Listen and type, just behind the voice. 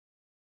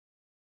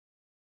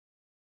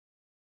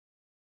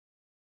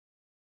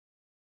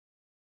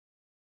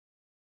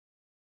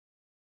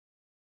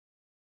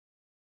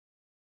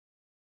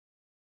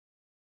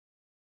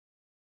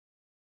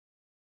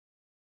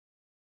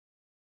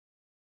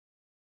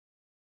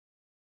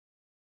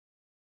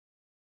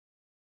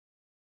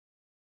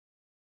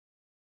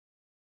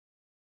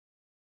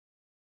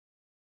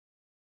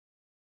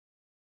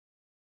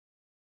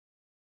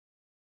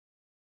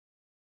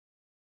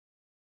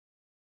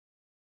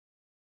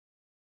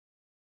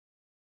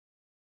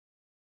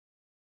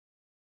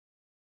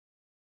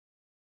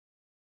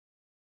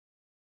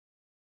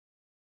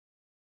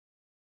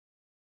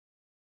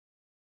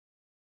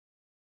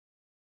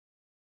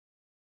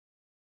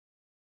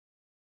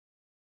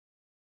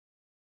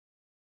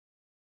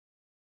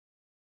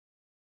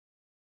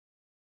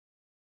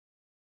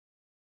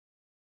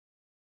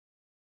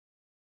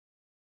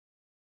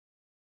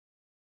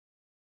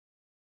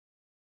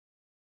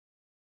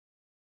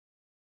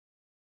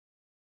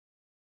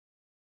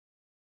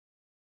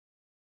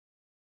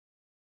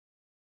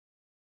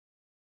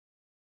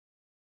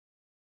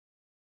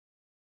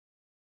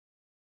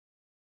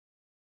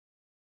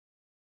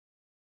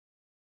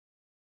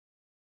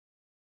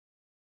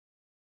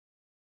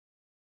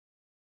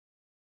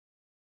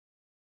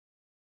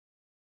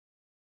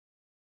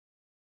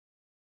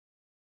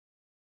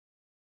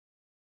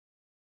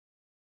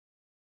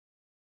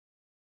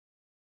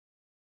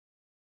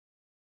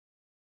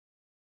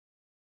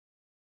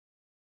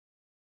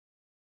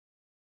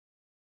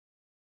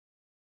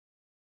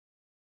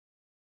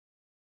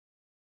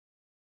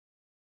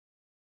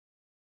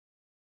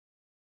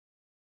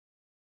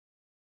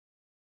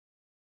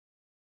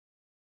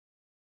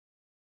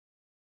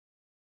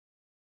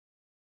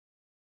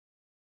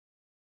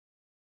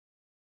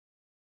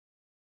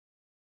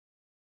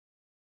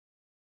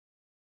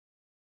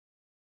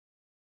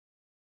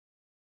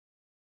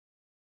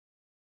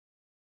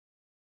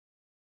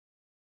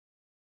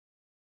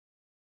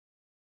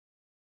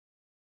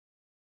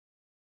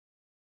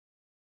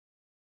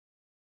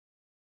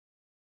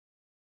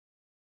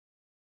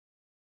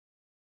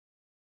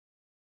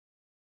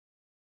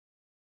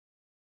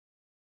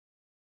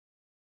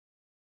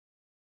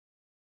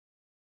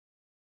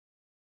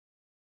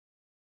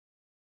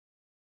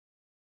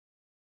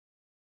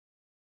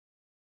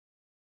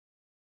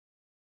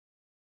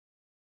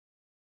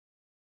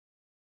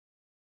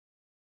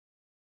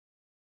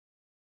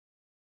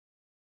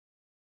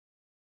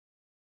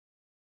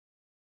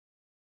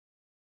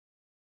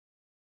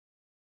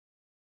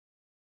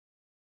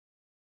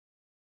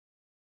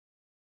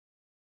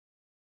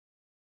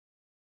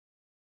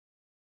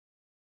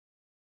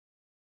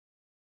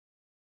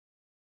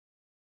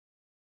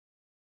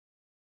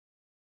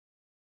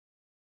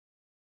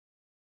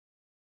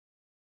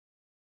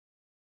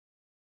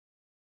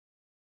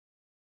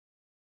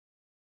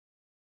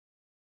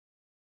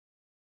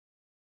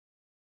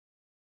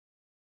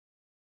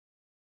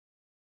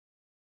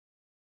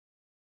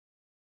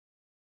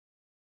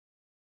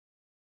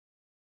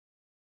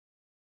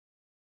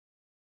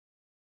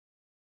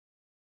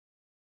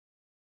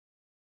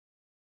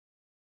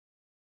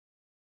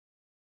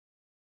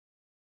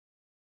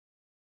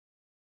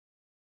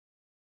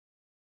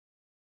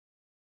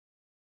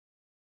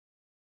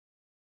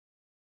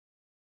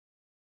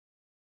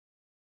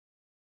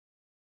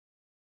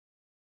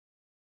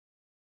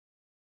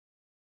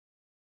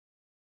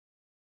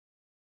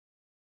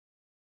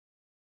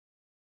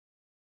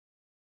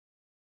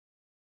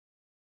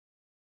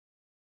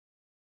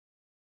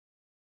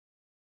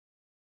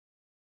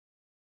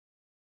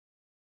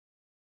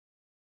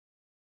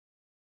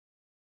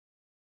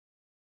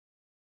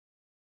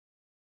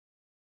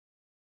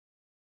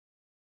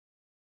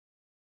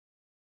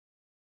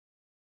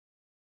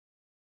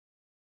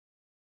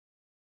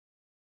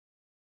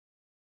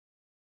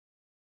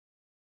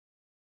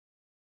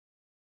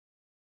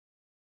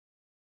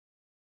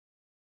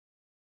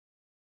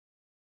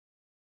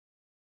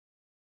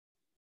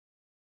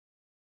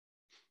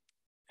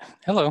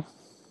Hello.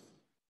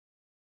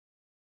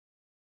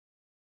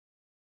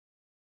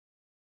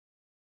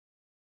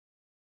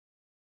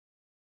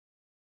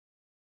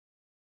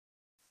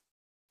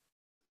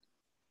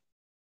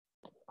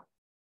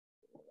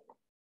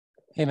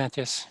 Hey,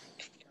 Matthias.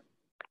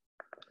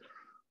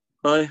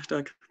 Hi,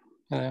 Doug.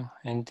 Hello.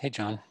 And hey,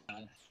 John.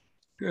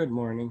 Good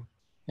morning.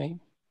 Hey.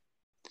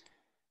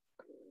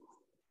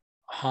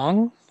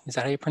 Hong? Is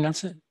that how you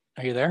pronounce it?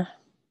 Are you there?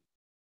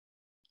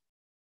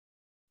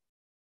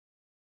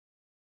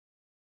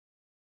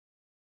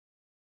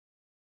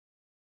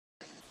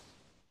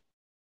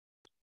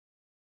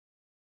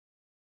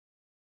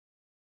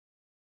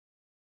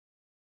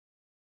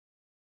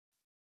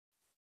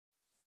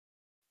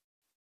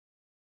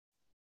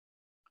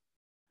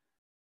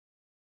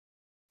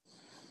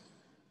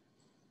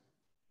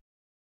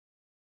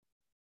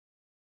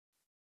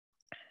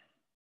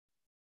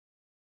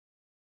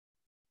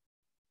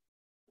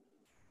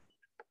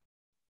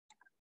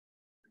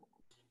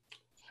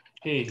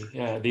 Hey,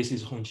 this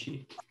is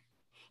Hongqi.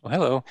 Well,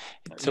 hello.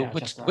 So Yeah,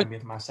 just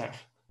unmute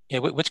myself. Yeah,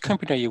 which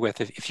company are you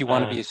with if you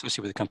want to be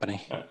associated with the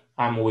company?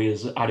 I'm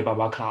with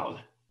Alibaba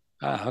Cloud.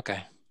 Ah,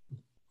 okay.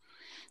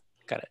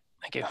 Got it.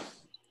 Thank you.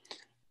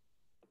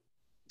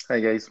 Hi,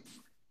 guys.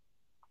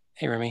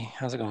 Hey, Remy.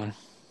 How's it going?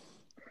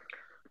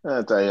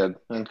 Tired.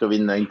 And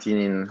COVID-19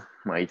 in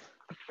my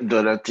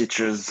daughter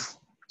teacher's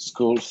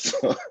school.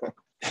 So.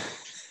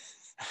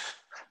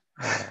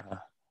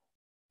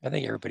 I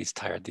think everybody's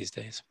tired these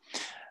days.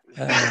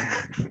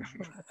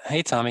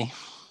 Hey, Tommy.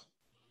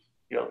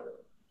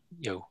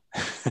 Yo.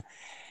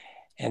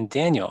 And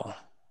Daniel.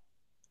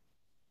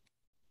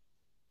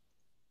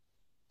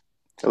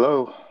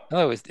 Hello.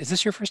 Hello. Is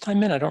this your first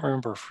time in? I don't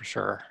remember for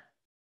sure.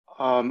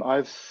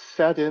 I've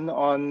sat in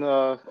on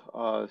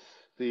the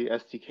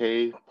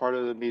SDK part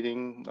of the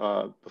meeting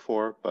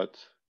before, but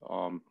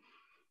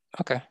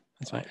okay,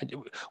 that's fine.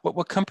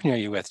 What company are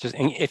you with? Just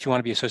if you want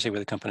to be associated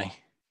with a company.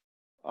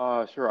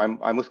 Sure.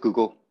 I'm with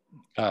Google.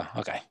 Oh,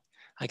 okay.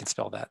 I can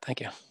spell that.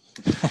 Thank you.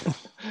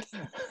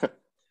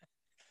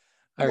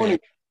 All Morning.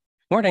 right.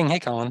 Morning. Hey,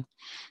 Colin.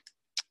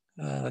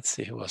 Let's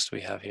see, who else do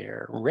we have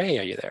here? Ray,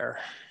 are you there?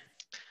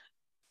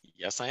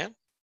 Yes, I am.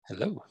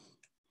 Hello.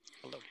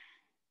 Hello.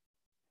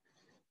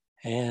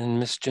 And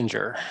Miss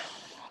Ginger.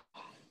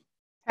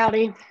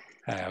 Howdy.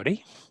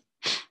 Howdy.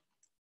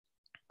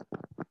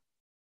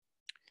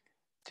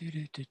 Do.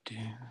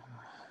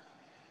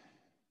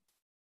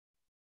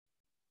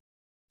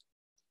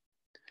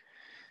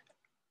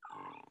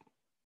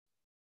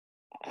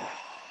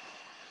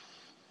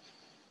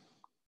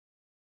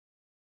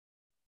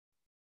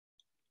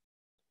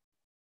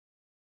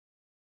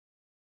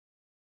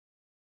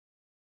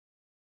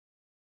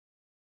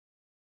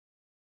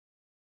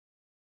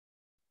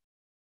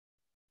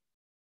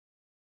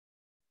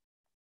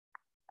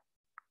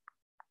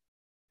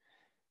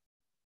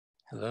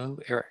 Hello,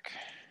 Eric.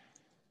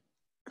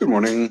 Good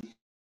morning.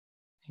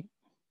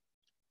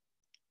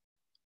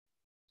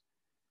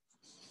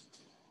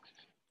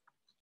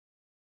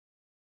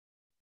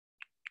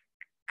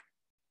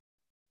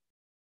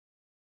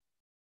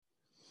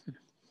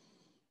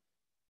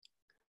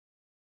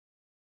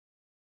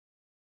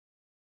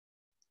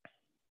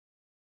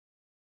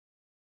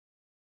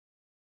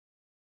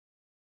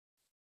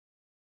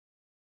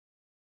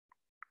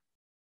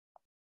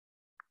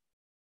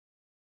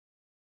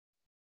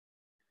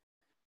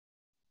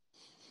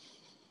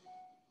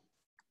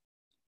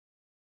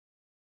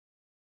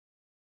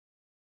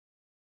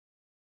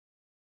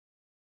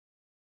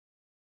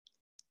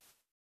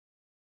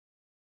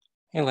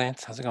 Hey,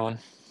 Lance, how's it going?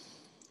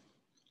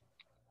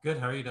 Good,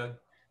 how are you, Doug?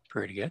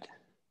 Pretty good.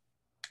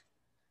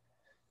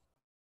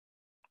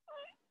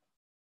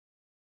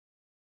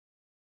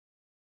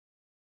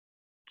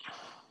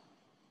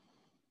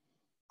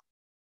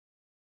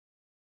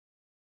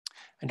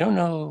 I don't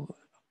know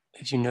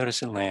if you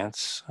noticed it,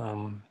 Lance,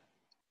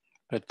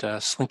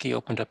 but Slinky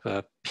opened up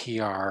a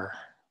PR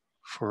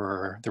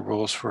for the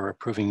rules for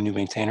approving new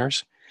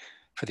maintainers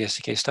for the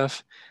SDK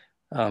stuff.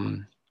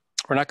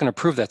 We're not going to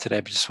approve that today,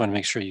 but just want to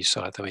make sure you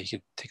saw it. That way you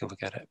could take a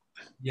look at it.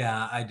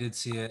 Yeah, I did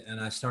see it, and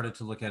I started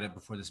to look at it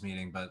before this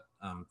meeting, but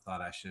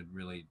thought I should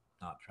really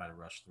not try to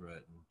rush through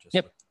it. And just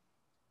Yep.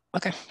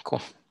 Okay,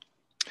 cool.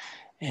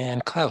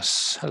 And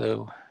Klaus,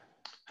 hello.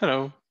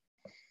 Hello.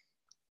 All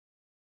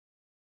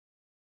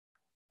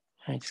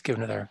right, just give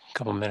another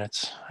couple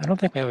minutes. I don't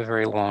think we have a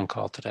very long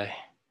call today.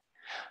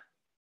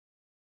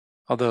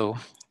 Although,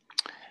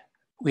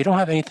 we don't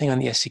have anything on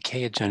the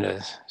SDK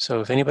agenda,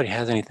 so if anybody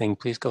has anything,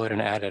 please go ahead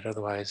and add it.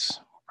 Otherwise,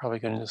 we're probably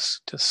going to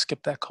just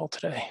skip that call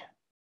today.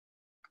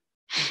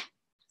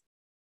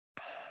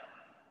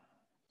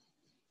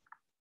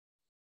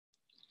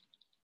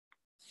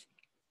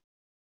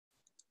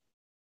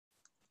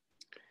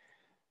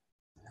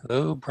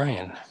 Hello,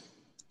 Brian.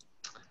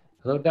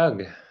 Hello, Doug.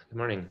 Good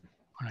morning.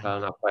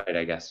 Well, not quite,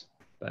 I guess,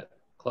 but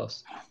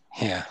close.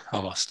 Yeah,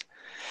 almost.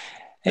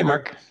 Hey,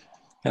 Mark.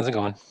 How's it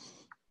going?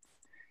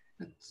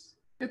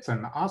 It's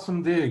an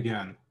awesome day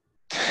again.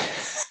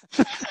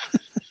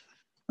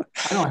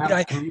 I don't have You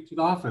know, to commute to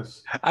the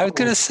office. I was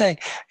gonna say,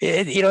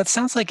 it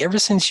sounds like ever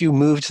since you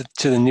moved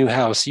to the new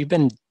house, you've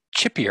been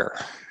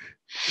chippier.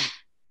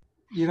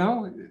 You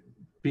know,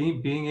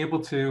 being able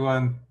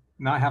to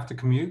not have to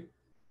commute,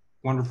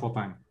 wonderful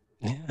thing.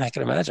 Yeah, I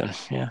can imagine.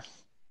 Yeah.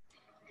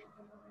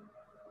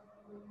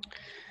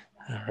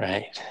 All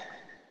right.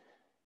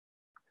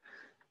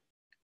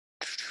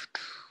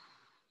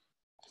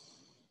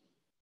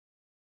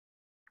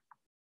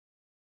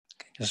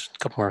 Just a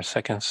couple more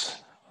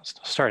seconds. Let's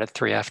start at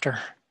 3 after.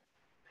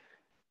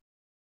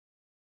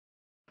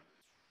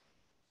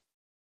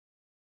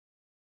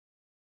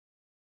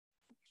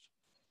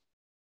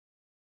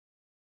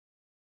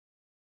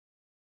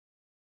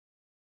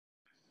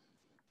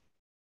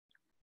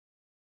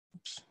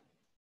 Oops.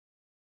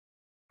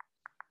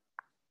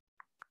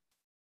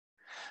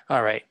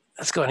 All right,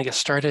 let's go ahead and get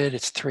started.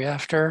 It's 3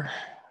 after.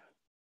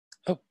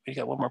 Oh, we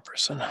got one more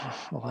person.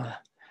 Hold on.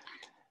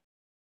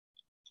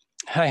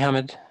 Hi,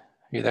 Hamid.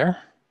 Are you there?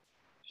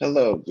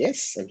 Hello.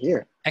 Yes, I'm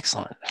here.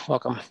 Excellent.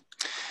 Welcome.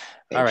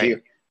 Thank All right.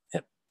 you.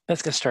 Yep.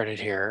 Let's get started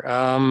here.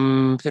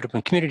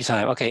 Community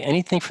time. Okay.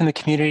 Anything from the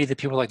community that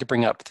people would like to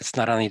bring up that's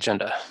not on the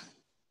agenda?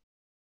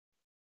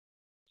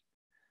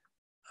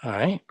 All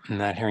right. I'm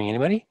not hearing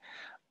anybody.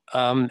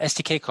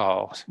 SDK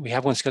call. We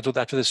have one scheduled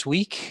after this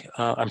week.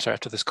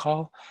 After this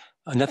call.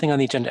 Nothing on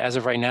the agenda as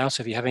of right now. So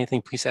if you have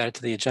anything, please add it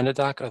to the agenda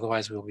doc.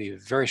 Otherwise, it will be a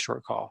very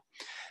short call.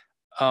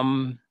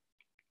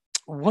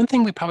 One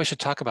thing we probably should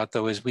talk about,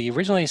 though, is we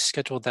originally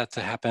scheduled that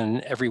to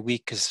happen every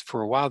week because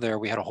for a while there,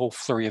 we had a whole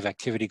flurry of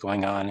activity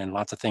going on and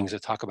lots of things to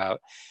talk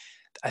about.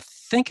 I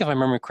think if I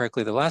remember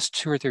correctly, the last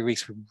 2 or 3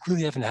 weeks, we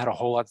really haven't had a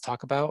whole lot to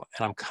talk about.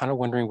 And I'm kind of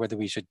wondering whether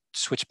we should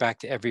switch back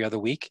to every other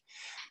week.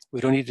 We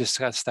don't need to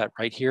discuss that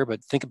right here,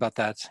 but think about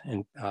that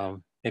and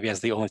maybe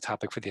as the only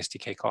topic for the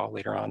SDK call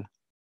later on.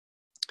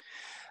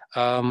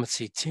 Let's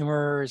see,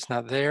 Timur is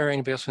not there.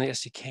 Anybody else from the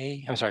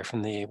SDK? I'm sorry,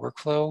 from the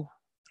workflow?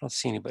 I don't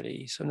see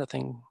anybody, so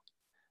nothing.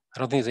 I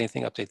don't think there's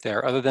anything update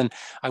there other than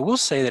I will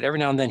say that every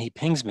now and then he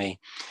pings me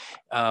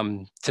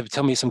to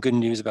tell me some good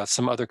news about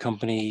some other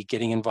company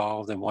getting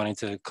involved and wanting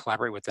to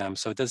collaborate with them.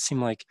 So it does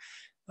seem like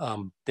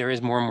there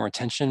is more and more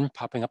attention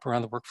popping up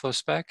around the workflow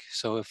spec.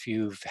 So if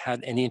you've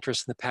had any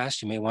interest in the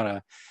past, you may want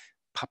to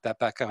pop that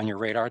back on your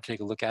radar to take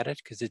a look at it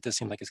because it does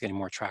seem like it's getting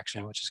more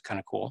traction, which is kind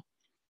of cool.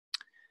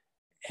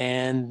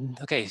 And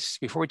okay, so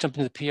before we jump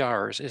into the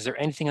PRs, is there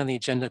anything on the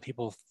agenda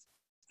people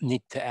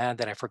need to add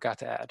that I forgot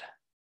to add?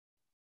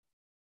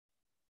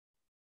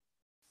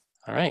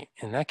 All right,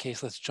 in that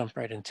case, let's jump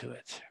right into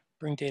it.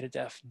 Bring data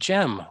def.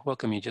 Jem,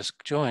 welcome, you just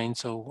joined,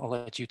 so I'll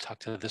let you talk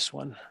to this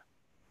one.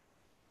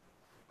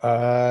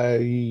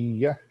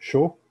 Yeah,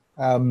 sure.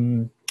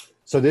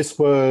 So this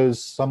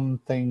was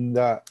something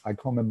that I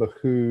can't remember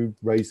who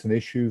raised an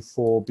issue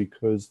for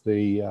because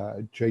the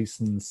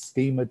JSON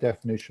schema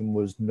definition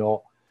was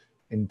not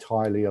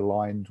entirely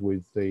aligned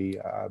with the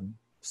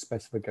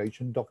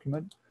specification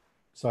document.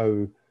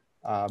 So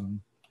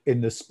in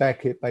the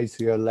spec, it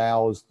basically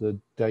allows the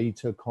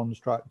data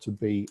construct to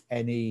be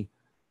any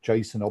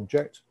JSON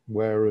object,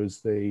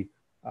 whereas the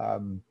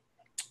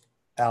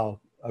our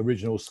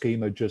original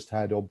schema just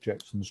had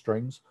objects and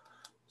strings.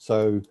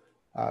 So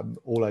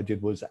all I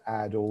did was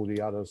add all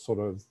the other sort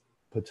of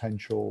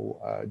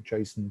potential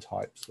JSON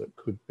types that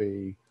could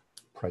be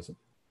present.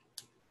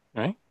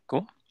 All right,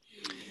 cool.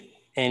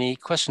 Any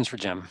questions for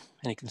Jem?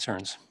 Any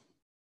concerns?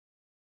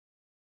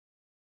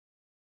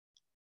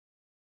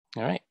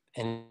 All right,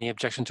 any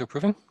objection to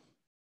approving?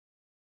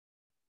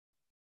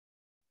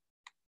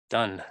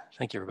 Done.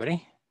 Thank you,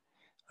 everybody.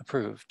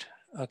 Approved.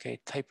 Okay,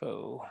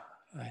 typo.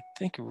 I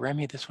think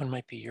Remy, this one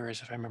might be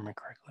yours if I remember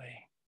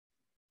correctly.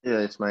 Yeah,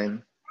 it's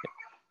mine.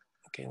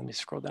 Okay, let me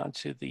scroll down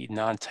to the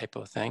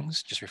non-typo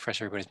things. Just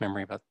refresh everybody's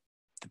memory about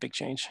the big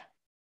change.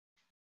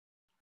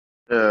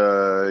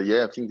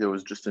 Yeah, I think there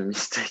was just a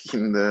mistake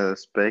in the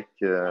spec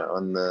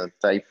on the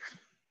type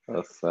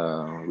of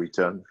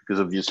return because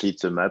obviously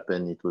it's a map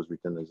and it was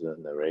written as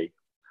an array.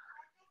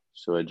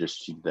 So I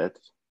just checked that.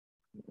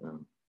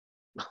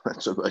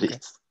 That's about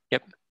it.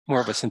 Yep, more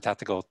of a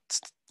syntactical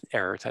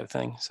error type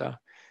thing. So,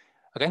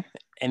 okay,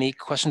 any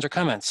questions or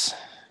comments?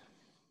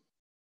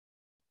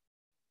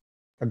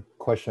 A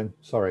question,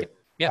 sorry.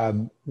 Yeah.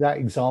 That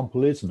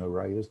example is an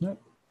array, isn't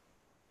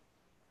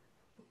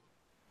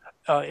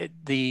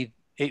it?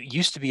 It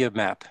used to be a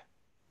map.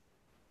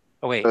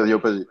 Oh wait. The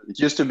opposite. It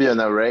used to be an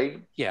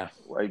array. Yeah.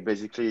 Like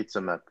basically it's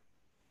a map.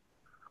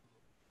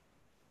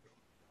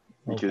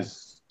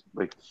 Because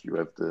like you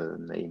have the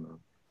name.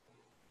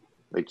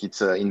 Like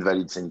it's an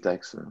invalid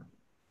syntax.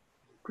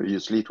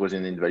 Previously it was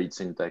an invalid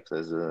syntax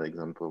as an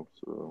example.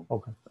 So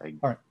okay.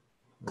 All right.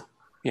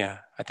 Yeah,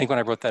 I think when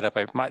I wrote that up,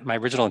 my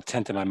original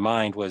intent in my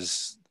mind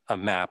was a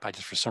map. I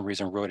just for some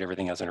reason wrote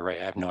everything as an array.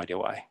 I have no idea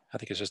why. I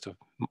think it's just a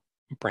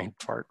brain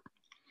fart.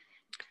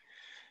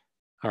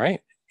 All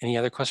right, any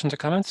other questions or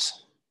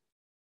comments?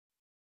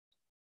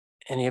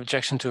 Any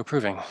objection to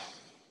approving?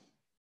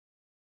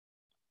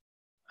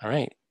 All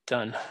right,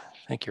 done.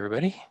 Thank you,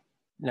 everybody.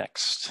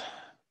 Next.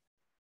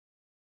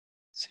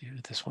 Let's see who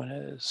this one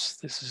is.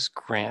 This is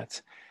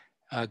Grant.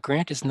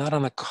 Grant is not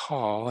on the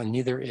call, and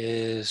neither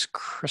is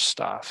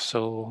Christoph.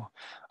 So,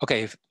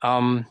 okay,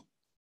 I'll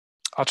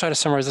try to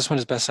summarize this one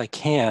as best I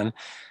can.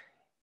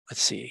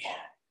 Let's see.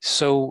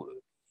 So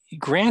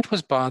Grant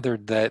was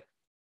bothered that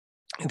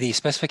the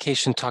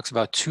specification talks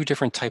about two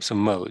different types of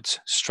modes,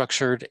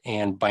 structured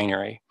and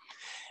binary.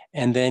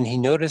 And then he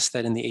noticed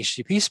that in the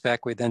HTTP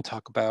spec, we then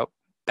talk about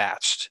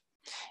batched.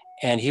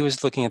 And he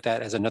was looking at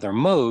that as another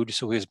mode,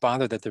 so he was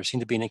bothered that there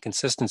seemed to be an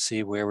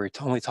inconsistency where we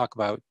only talk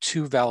about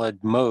two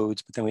valid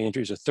modes, but then we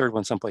introduce a third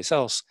one someplace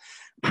else.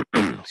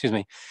 Excuse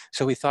me.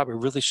 So we thought we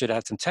really should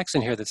add some text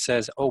in here that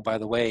says, oh, by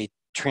the way,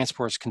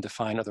 transports can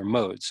define other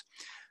modes.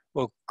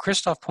 Well,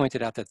 Christoph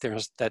pointed out that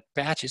that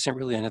batch isn't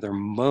really another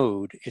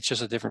mode, it's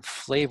just a different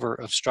flavor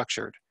of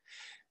structured.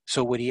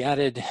 So what he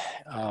added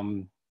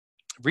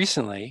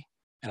recently,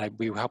 and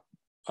we helped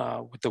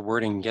with the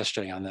wording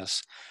yesterday on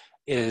this,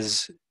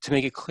 is to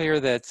make it clear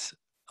that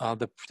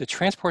the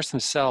transports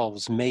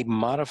themselves may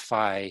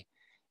modify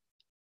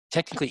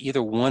technically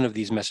either one of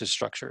these message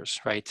structures,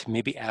 right? To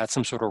maybe add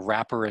some sort of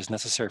wrapper as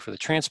necessary for the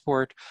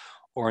transport,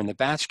 or in the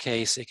batch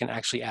case, it can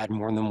actually add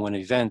more than one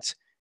event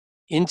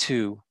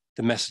into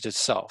the message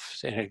itself.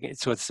 And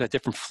so it's a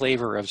different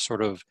flavor of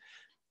sort of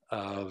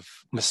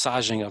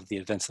massaging of the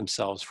events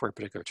themselves for a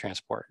particular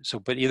transport. So,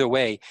 but either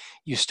way,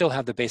 you still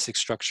have the basic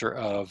structure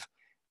of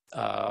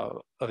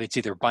it's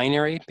either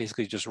binary,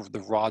 basically just the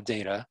raw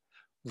data,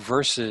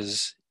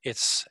 versus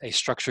it's a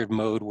structured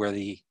mode where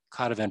the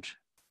cloud event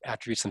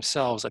attributes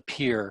themselves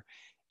appear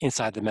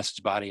inside the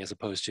message body as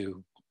opposed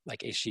to like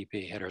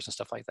HTTP headers and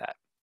stuff like that.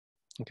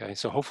 Okay,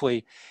 so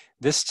hopefully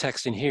this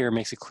text in here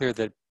makes it clear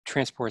that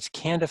transports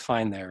can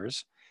define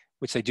theirs,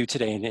 which they do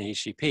today in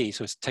HTTP.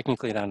 So it's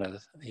technically not a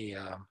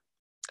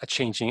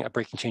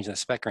breaking change in the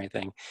spec or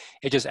anything.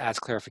 It just adds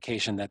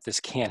clarification that this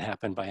can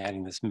happen by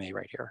adding this may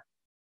right here.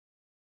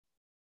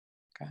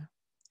 Okay.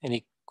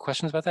 Any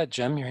questions about that?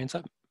 Jem, your hand's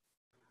up.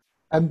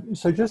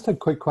 So just a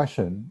quick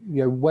question.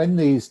 When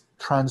these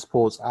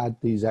transports add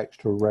these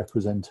extra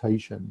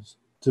representations,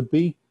 to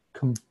be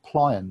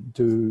compliant,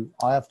 do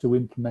I have to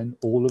implement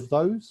all of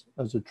those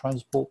as a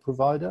transport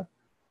provider?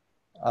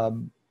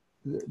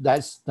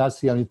 That's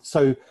the only.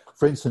 So,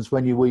 for instance,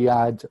 when we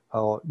add,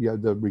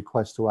 the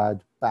request to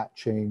add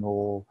batching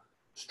or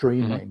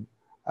streaming.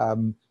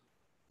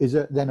 Is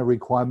it then a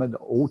requirement that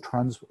all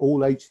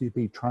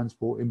HTTP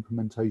transport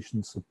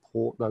implementations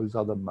support those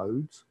other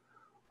modes,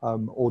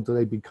 or do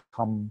they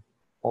become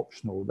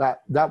optional?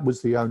 That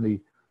was the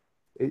only.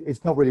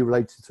 It's not really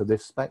related to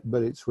this spec,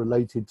 but it's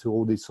related to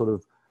all these sort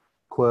of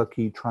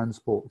quirky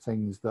transport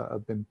things that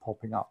have been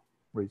popping up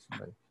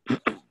recently.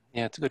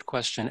 Yeah, it's a good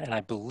question, and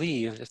I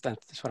believe that's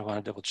what I want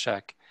to double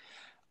check.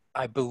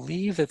 I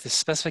believe that the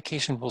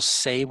specification will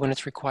say when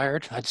it's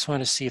required. I just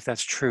want to see if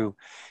that's true,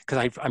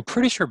 because I'm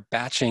pretty sure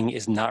batching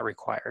is not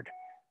required.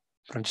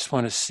 But I just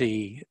want to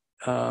see.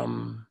 So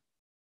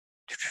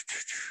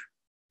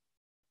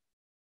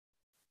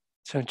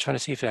I'm trying to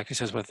see if it actually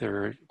says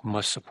whether it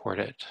must support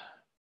it.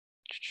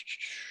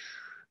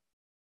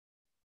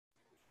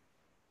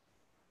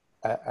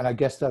 And I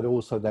guess that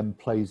also then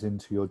plays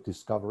into your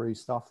discovery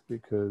stuff,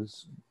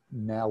 because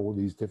now all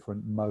these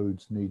different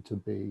modes need to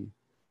be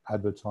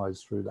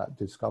advertised through that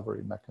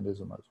discovery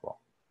mechanism as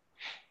well.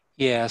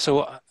 Yeah,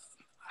 so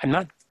I'm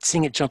not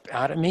seeing it jump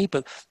out at me,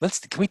 but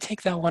can we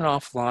take that one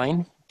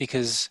offline?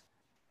 Because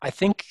I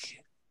think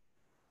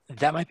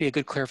that might be a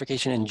good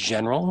clarification in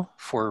general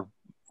for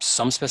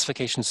some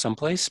specifications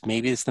someplace.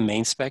 Maybe it's the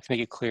main spec to make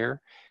it clear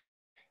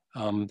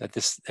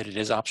that it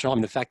is optional. I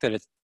mean, the fact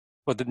that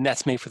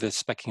that's made for the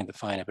spec and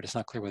define it, but it's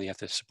not clear whether you have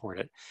to support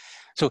it.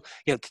 So,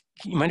 yeah,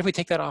 you mind if we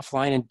take that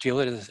offline and deal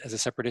it as a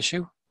separate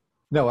issue?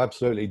 No,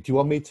 absolutely. Do you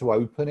want me to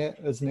open it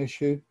as an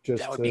issue?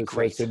 Just that would be So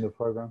great. it's in the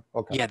program?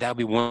 Okay. Yeah, that would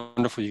be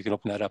wonderful. You can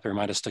open that up and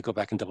remind us to go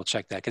back and double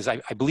check that, because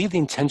I believe the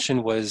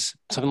intention was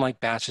something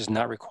like batch is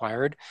not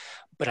required,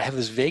 but I have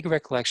this vague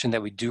recollection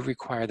that we do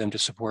require them to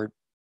support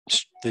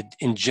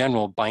in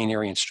general,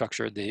 binary and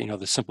structured,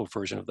 the simple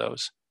version of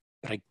those.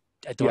 But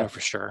I don't know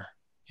for sure.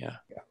 Yeah.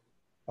 Yeah.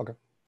 Okay.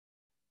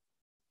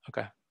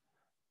 Okay.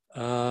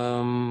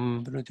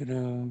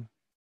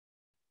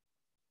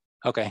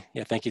 Okay.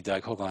 Yeah. Thank you,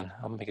 Doug. Hold on.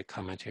 I'll make a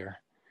comment here.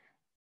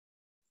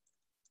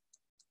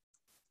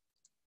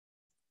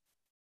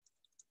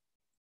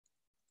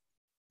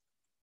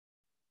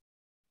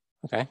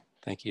 Okay.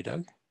 Thank you,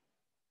 Doug.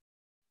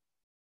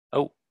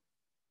 Oh,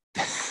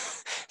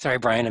 sorry,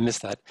 Brian. I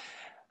missed that.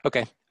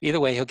 Okay. Either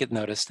way, he'll get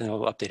noticed and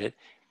we'll update it.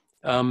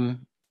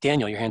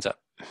 Daniel, your hand's up.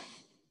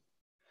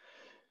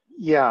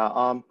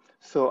 Yeah.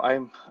 So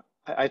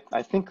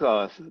I think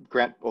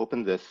Grant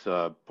opened this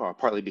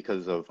partly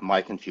because of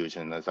my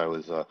confusion as I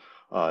was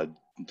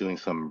doing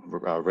some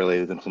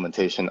related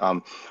implementation.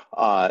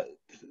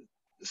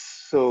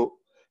 So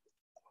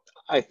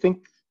I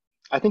think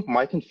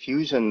my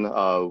confusion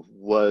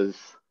was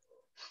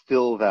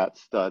still that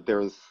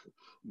there's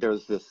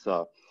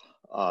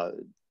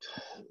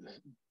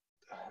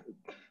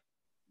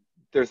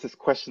this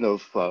question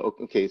of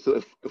okay,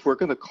 so if we're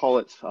going to call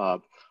it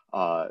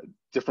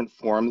different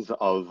forms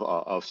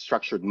of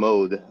structured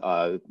mode,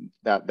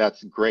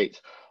 that's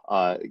great.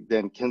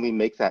 Then can we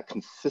make that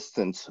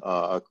consistent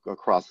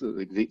across so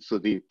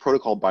the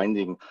protocol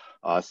binding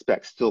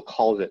spec still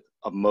calls it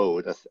a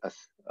mode,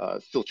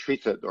 still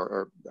treats it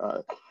or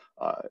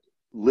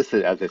lists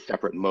it as a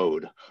separate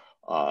mode,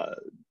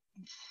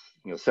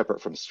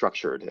 separate from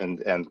structured,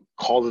 and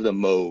calls it a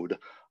mode,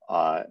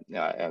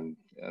 and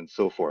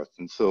so forth.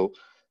 And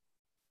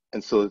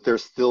so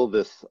there's still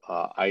this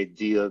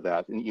idea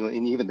that, and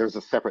even there's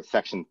a separate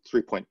section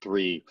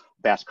 3.3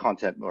 batch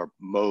content or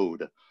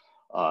mode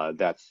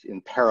that's in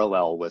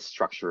parallel with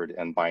structured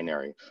and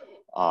binary.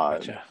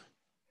 Gotcha.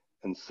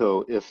 And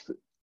so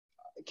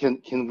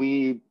can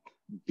we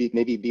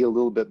maybe be a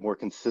little bit more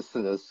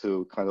consistent as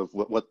to kind of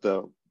what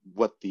the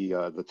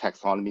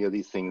taxonomy of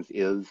these things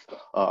is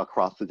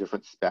across the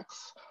different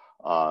specs?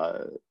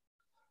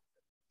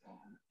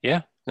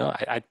 Yeah, no,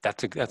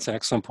 that's an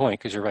excellent point,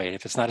 because you're right.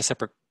 If it's not a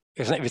separate,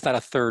 if it's not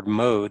a third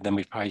mode, then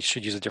we probably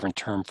should use a different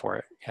term for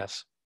it.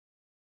 Yes.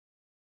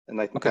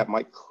 And I think that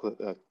might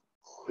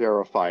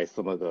clarify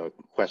some of the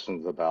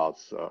questions about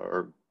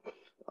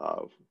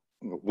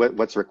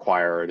what's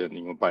required,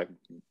 and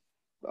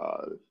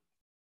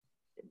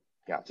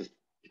just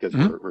because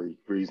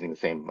we're using the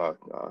same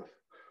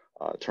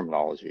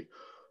terminology.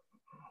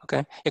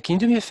 Okay. Yeah, can you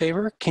do me a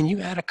favor? Can you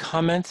add a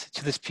comment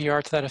to this PR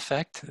to that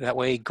effect? That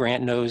way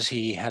Grant knows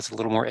he has a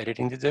little more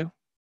editing to do.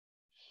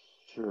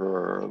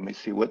 Sure. Let me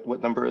see. What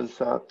number is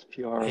that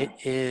PR? It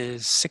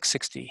is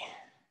 660.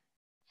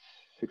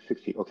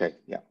 660. Okay.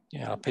 Yeah.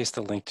 Yeah, I'll paste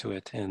the link to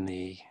it in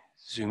the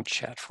Zoom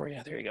chat for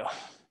you. There you go.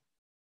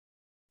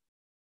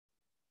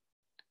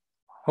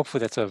 Hopefully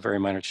that's a very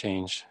minor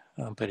change,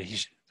 but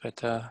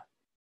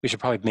we should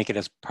probably make it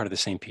as part of the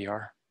same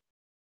PR.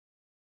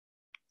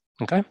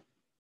 Okay.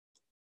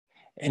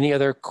 Any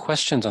other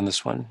questions on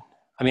this one?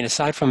 I mean,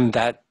 aside from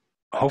that,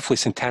 hopefully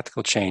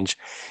syntactical change,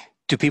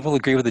 do people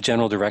agree with the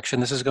general direction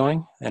this is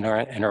going and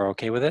are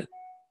okay with it?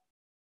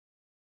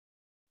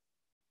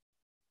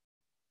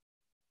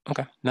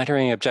 Okay, not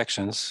hearing any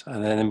objections,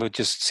 and then we'll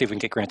just see if we can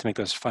get Grant to make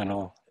those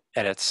final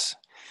edits,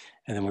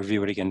 and then we'll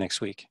review it again next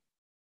week.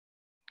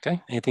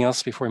 Okay, anything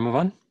else before we move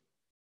on?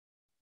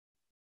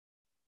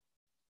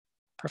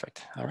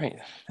 Perfect, all right,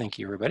 thank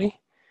you, everybody.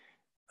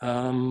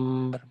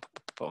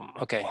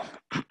 Okay,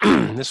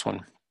 this one.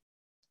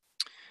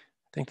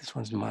 I think this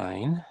one's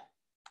mine.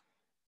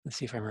 Let's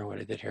see if I remember what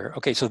I did here.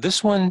 Okay, so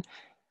this one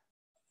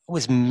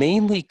was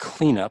mainly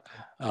cleanup.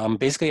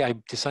 Basically, I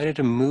decided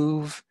to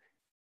move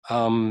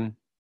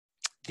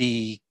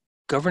the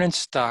governance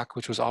stock,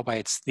 which was all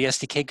by the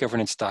SDK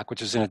governance stock,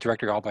 which is in a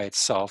directory all by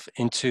itself,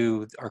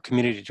 into our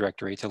community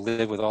directory to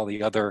live with all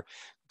the other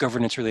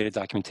governance-related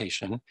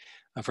documentation.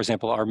 For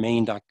example, our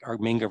main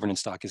governance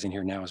stock is in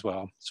here now as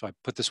well. So I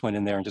put this one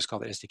in there and just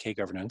called it SDK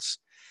governance.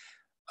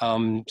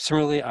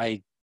 Similarly,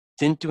 I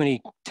didn't do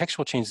any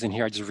textual changes in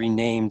here. I just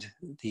renamed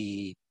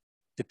the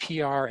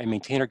PR and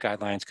maintainer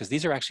guidelines, because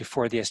these are actually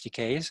for the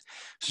SDKs.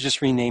 So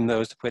just rename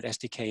those to put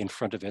SDK in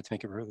front of it to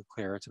make it really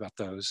clear it's about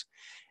those.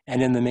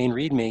 And in the main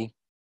README,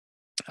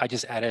 I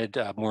just added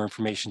more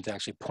information to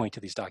actually point to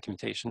these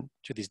documentation,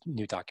 to these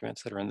new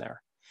documents that are in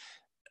there.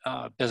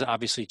 Doesn't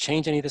obviously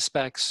change any of the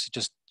specs,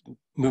 just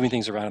moving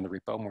things around in the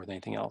repo more than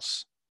anything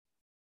else.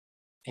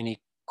 Any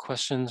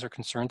questions or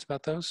concerns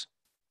about those?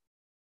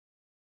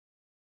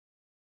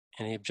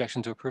 Any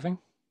objection to approving?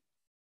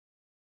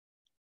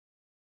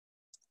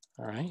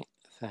 All right,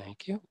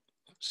 thank you.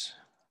 Oops,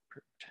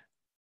 approved.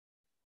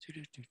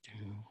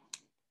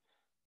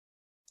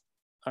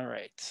 All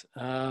right,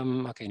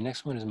 okay,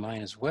 next one is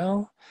mine as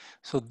well.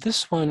 So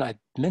this one I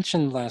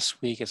mentioned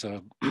last week as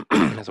a,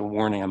 as a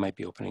warning I might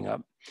be opening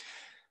up.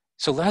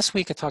 So last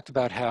week I talked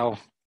about how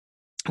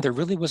there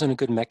really wasn't a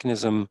good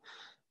mechanism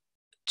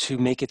to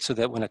make it so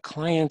that when a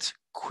client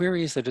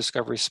queries the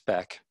discovery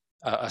spec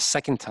a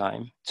second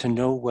time to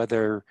know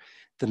whether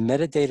the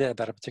metadata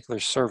about a particular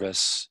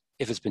service,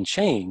 if it's been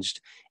changed,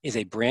 is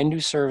a brand new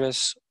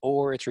service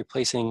or it's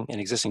replacing an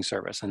existing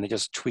service, and they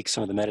just tweak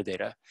some of the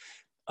metadata.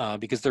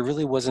 Because there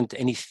really wasn't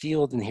any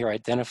field in here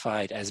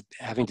identified as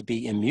having to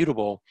be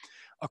immutable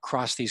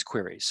across these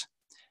queries.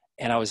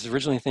 And I was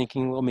originally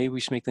thinking, well, maybe we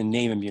should make the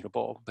name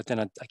immutable, but then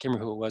I can't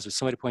remember who it was, but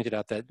somebody pointed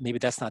out that maybe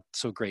that's not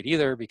so great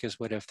either, because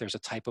what if there's a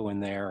typo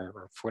in there,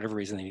 or for whatever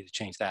reason they need to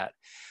change that.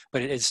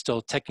 But it is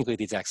still technically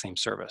the exact same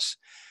service.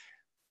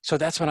 So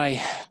that's when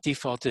I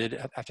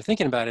defaulted, after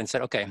thinking about it, and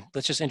said, okay,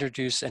 let's just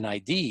introduce an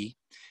ID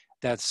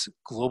that's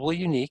globally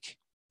unique,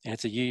 and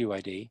it's a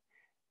UUID,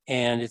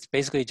 and it's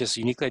basically just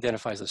uniquely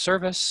identifies the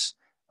service.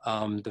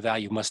 The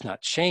value must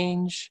not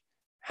change,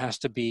 has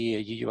to be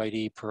a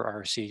UUID per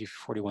RC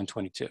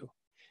 4122.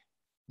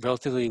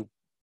 Relatively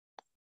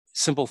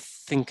simple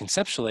thing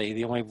conceptually.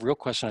 The only real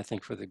question I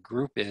think for the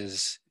group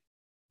is,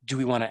 do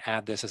we want to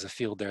add this as a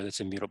field there that's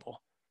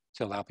immutable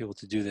to allow people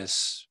to do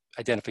this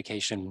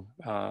identification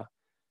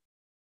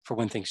for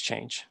when things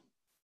change?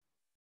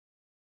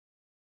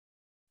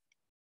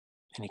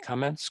 Any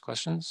comments,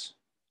 questions?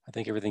 I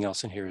think everything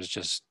else in here is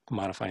just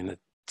modifying the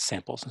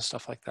samples and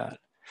stuff like that.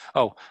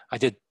 Oh, I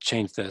did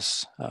change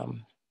this.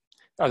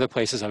 Other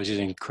places I was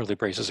using curly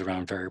braces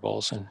around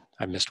variables, and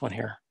I missed one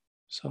here.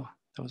 So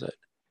that was it.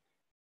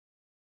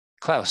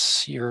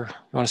 Klaus, you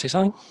want to say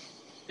something?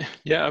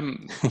 Yeah,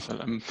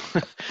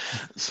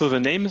 so the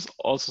name is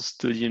also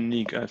still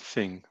unique, I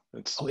think.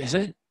 Oh, is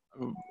it?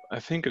 I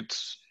think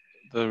it's,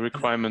 the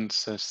requirement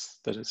says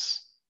that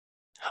it's.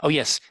 Oh,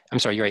 yes. I'm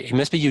sorry, you're right. It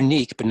must be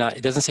unique, but not,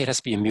 it doesn't say it has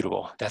to be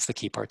immutable. That's the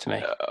key part to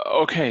me.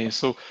 Okay,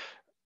 so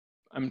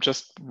I'm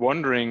just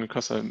wondering,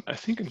 because I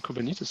think in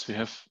Kubernetes we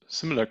have a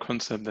similar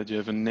concept that you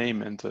have a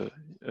name and a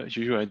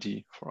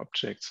UUID for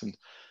objects, and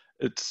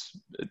it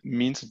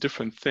means a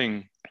different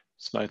thing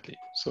slightly.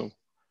 So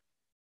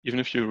even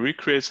if you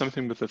recreate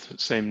something with the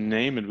same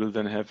name, it will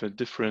then have a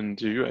different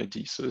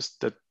UUID. So is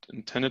that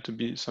intended to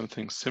be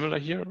something similar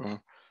here, or?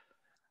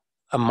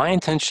 My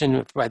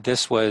intention by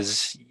this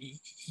was,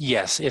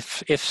 yes,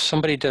 if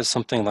somebody does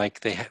something like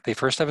they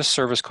first have a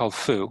service called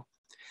foo,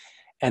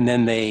 and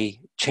then they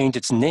change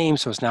its name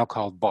so it's now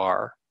called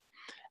bar,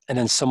 and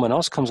then someone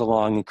else comes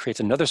along and creates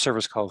another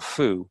service called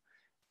foo,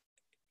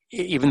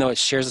 even though it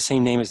shares the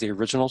same name as the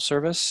original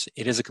service,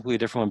 it is a completely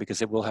different one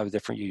because it will have a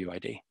different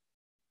UUID.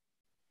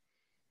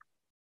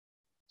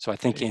 So I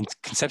think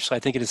conceptually,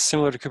 I think it is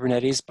similar to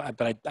Kubernetes, but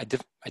I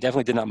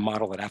definitely did not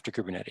model it after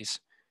Kubernetes.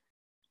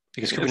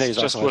 Because Kubernetes it's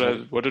just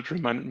also what it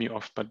reminded me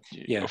of, but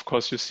yeah. Of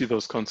course you see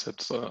those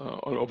concepts all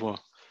over.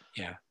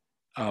 Yeah,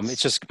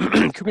 it's just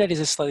Kubernetes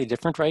is slightly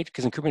different, right?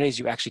 Because in Kubernetes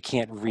you actually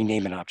can't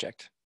rename an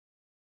object.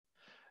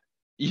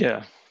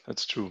 Yeah,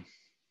 that's true.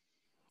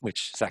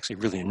 Which is actually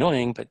really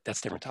annoying, but that's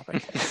a different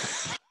topic.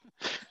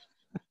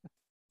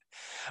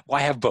 Why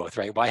have both,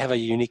 right? Why have a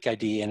unique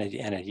ID and a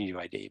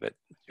UUID? But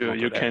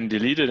you can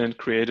delete it and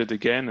create it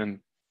again,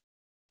 and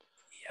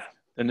yeah,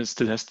 then it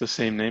still has the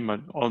same name,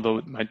 although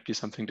it might be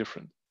something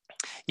different.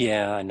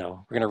 Yeah, I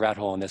know. We're going to rat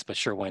hole on this, but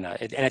sure, why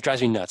not? And it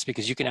drives me nuts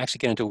because you can actually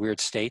get into a weird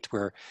state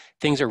where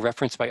things are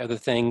referenced by other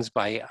things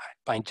by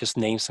just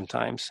names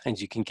sometimes, and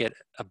you can get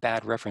a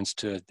bad reference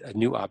to a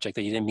new object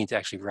that you didn't mean to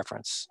actually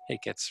reference. It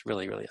gets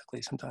really, really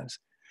ugly sometimes.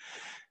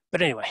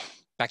 But anyway,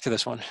 back to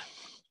this one.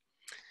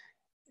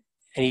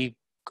 Any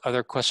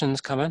other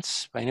questions,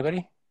 comments by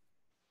anybody?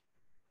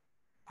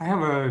 I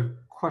have a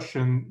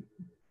question.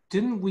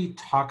 Didn't we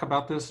talk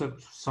about this at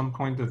some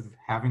point of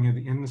having it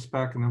in the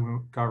spec and then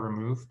it got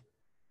removed?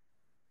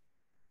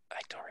 I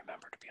don't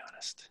remember, to be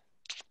honest.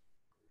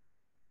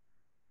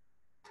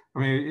 I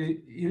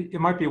mean,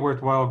 it might be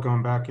worthwhile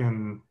going back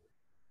and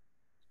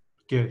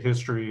get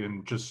history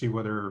and just see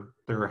whether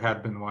there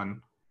had been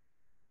one,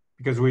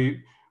 because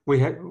we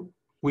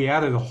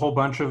added a whole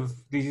bunch of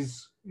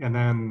these and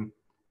then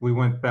we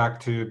went back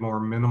to more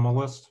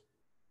minimalist.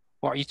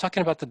 Well, are you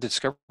talking about the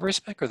discovery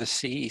spec or the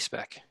CE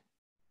spec?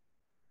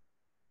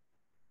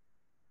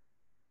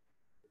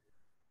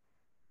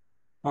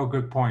 Oh,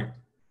 good point.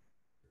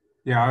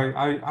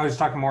 Yeah, I was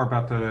talking more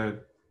about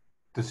the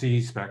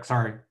CE spec.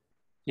 Sorry.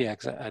 Yeah,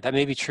 that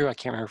may be true. I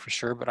can't remember for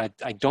sure, but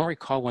I don't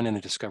recall one in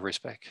the discovery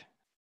spec.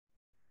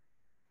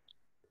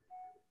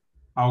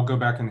 I'll go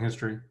back in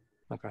history.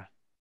 Okay.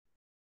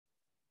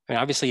 I mean,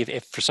 obviously,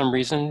 if for some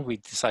reason we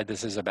decide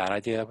this is a bad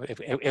idea,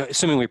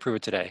 assuming we prove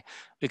it today,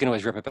 we can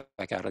always rip it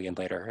back out again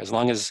later. As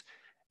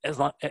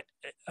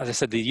I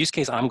said, the use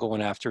case I'm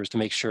going after is to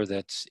make sure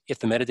that if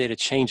the metadata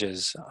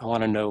changes, I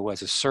want to know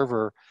as a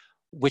server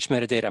which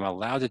metadata I'm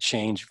allowed to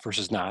change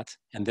versus not.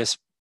 And this,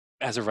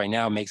 as of right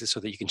now, makes it so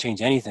that you can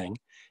change anything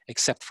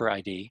except for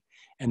ID.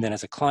 And then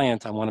as a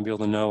client, I want to be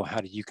able to know how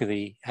to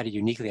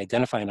uniquely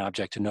identify an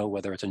object to know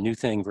whether it's a new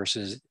thing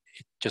versus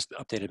just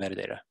updated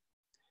metadata.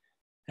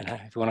 And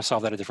if you want to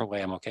solve that a different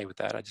way, I'm okay with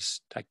that. I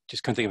just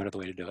couldn't think of another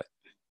way to do it.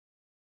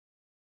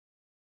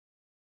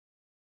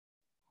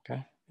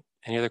 Okay.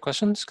 Any other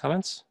questions,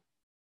 comments?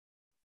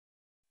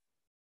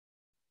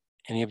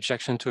 Any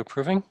objection to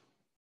approving?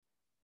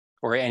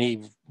 Or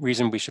any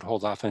reason we should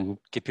hold off and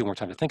give people more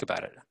time to think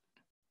about it?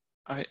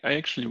 I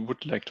actually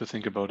would like to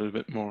think about it a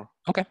bit more.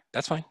 Okay,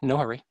 that's fine. No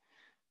hurry.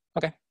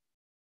 Okay.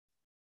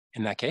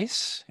 In that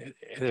case,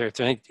 are there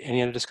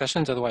any other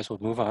discussions? Otherwise, we'll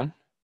move on.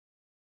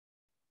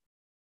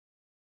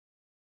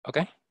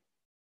 Okay.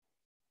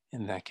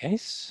 In that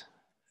case,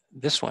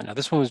 this one. Now,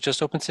 this one was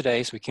just open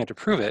today, so we can't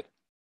approve it,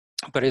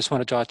 but I just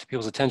want to draw it to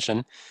people's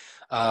attention.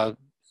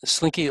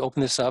 Slinky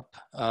opened this up.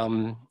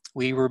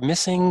 We were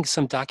missing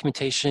some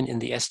documentation in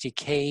the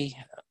SDK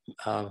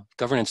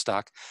governance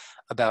doc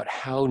about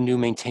how new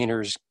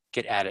maintainers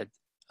get added.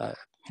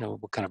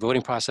 What kind of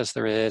voting process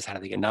there is, how do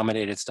they get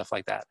nominated, stuff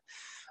like that.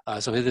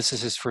 So this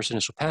is his first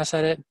initial pass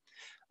at it.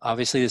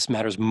 Obviously, this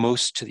matters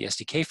most to the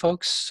SDK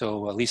folks,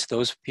 so at least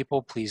those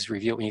people, please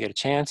review it when you get a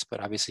chance, but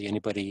obviously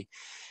anybody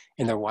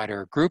in their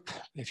wider group,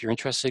 if you're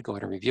interested, go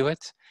ahead and review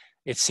it.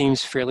 It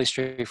seems fairly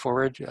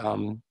straightforward.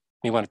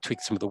 May want to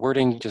tweak some of the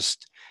wording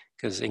just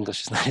because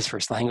English is not his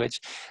first language.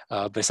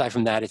 But aside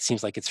from that, it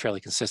seems like it's fairly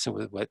consistent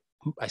with what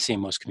I see in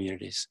most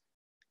communities.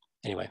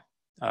 Anyway,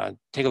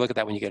 take a look at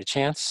that when you get a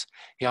chance.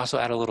 He also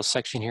added a little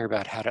section here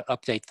about how to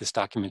update this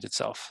document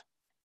itself.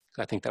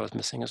 I think that was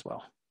missing as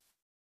well.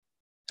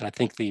 And I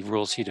think the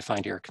rules he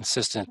defined here are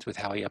consistent with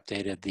how he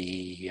updated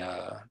the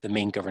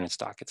main governance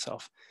doc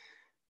itself.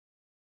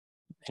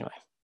 Anyway,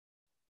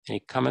 any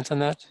comments on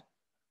that?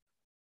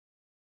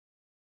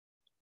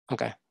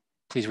 Okay,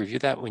 please review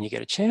that when you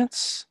get a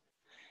chance.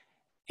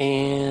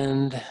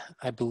 And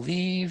I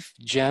believe,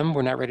 Jem,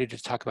 we're not ready to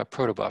talk about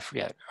protobuf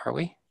yet, are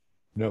we?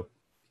 No.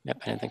 Yep,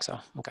 I didn't think so.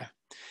 Okay.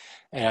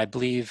 And I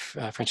believe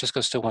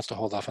Francisco still wants to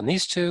hold off on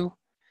these two.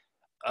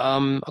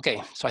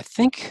 Okay, so I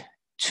think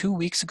 2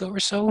 weeks ago or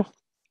so,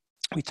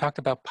 we talked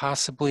about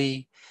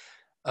possibly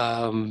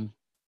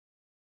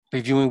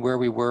reviewing where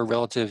we were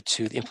relative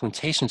to the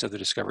implementations of the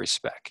discovery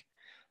spec.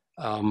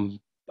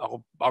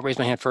 I'll raise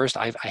my hand first.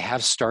 I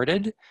have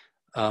started.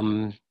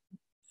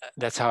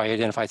 That's how I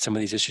identified some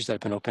of these issues that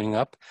have been opening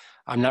up.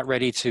 I'm not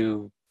ready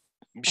to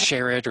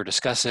share it or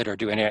discuss it or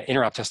do any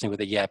interop testing with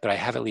it yet, but I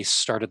have at least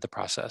started the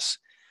process.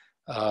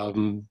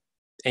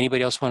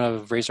 Anybody else want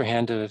to raise their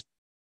hand to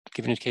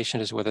give an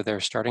indication as to whether they're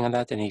starting on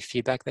that? Any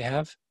feedback they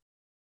have?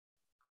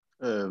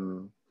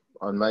 On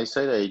my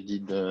side, I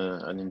did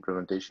an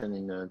implementation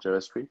in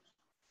JavaScript.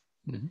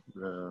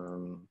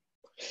 Mm-hmm.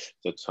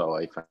 That's how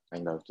I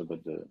find out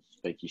about the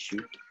spec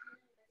issue.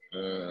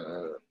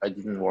 I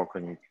didn't work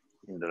on it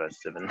in the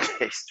last 7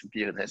 days, to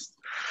be honest.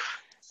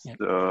 Yep.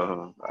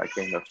 So I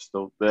kind of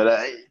stopped, but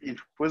it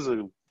was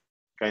a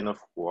kind of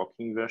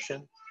working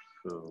version.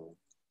 So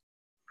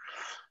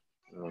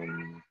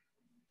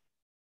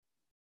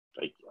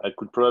I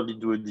could probably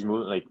do a demo,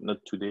 like not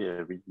today.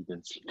 I really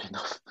didn't sleep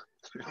enough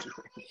to do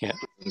a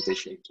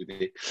presentation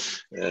today.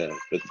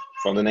 But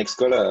for the next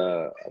call,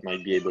 I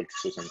might be able to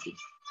show something.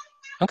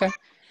 Okay.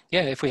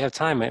 Yeah, if we have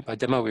time, a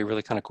demo would be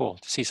really kind of cool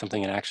to see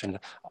something in action.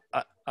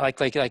 Like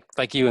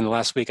you in the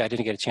last week, I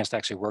didn't get a chance to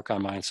actually work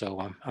on mine, so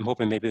I'm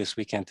hoping maybe this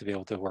weekend to be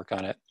able to work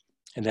on it,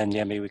 and then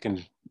yeah, maybe we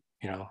can,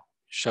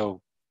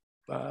 show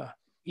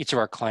each of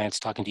our clients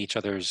talking to each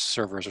other's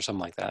servers or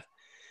something like that.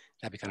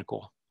 That'd be kind of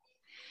cool.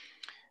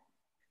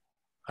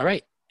 All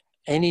right.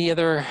 Any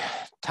other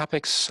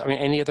topics? I mean,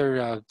 any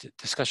other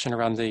discussion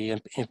around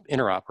the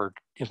interop or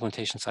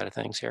implementation side of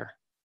things here?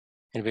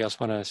 Anybody else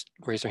want to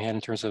raise their hand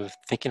in terms of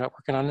thinking about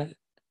working on it?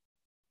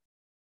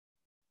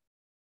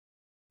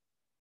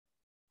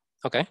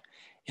 Okay.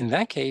 In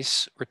that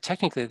case, we're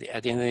technically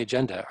at the end of the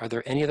agenda. Are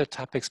there any other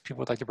topics people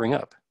would like to bring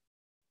up?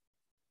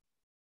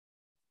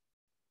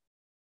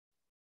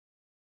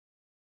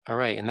 All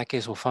right. In that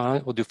case,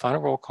 we'll do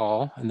final roll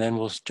call, and then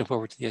we'll jump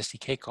over to the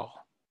SDK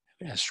call,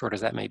 as short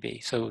as that may be.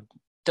 So,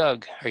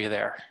 Doug, are you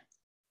there?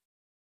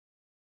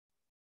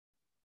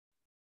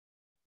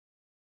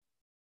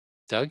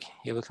 Doug,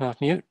 you able to come off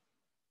mute?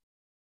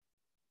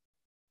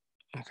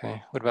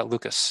 Okay. What about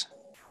Lucas?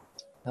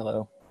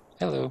 Hello.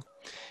 Hello.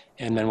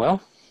 And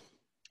Manuel?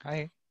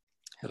 Hi.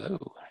 Hello.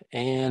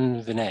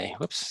 And Vinay.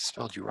 Whoops,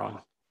 spelled you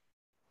wrong.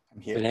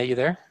 I'm here. Vinay, you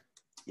there?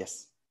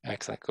 Yes.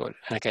 Excellent. Good.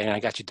 Okay, and I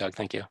got you, Doug.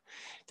 Thank you.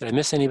 Did I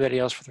miss anybody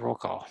else for the roll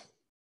call?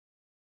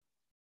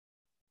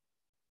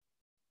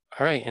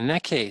 All right. In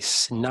that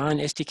case,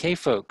 non-SDK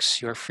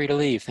folks, you are free to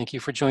leave. Thank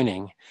you for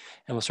joining.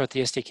 And we'll start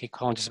the SDK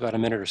call in just about a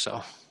minute or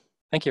so.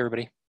 Thank you,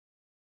 everybody.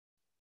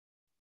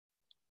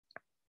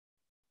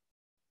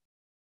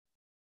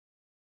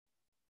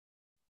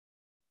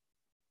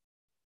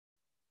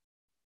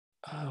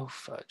 Oh,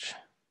 fudge.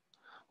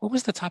 What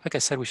was the topic I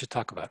said we should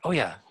talk about? Oh,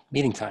 yeah,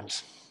 meeting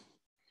times.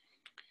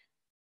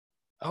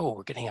 Oh,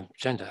 we're getting an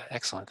agenda.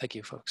 Excellent. Thank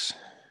you, folks.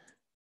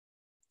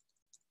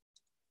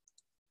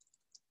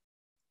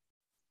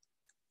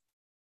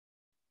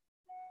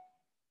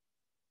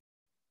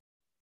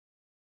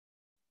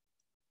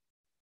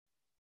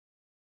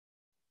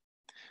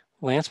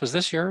 Lance, was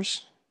this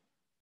yours?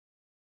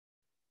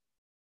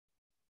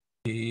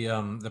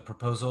 The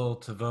proposal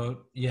to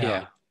vote?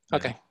 Yeah.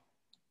 Okay,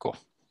 cool.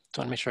 Just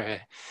want to make sure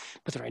I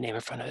put the right name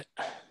in front of it.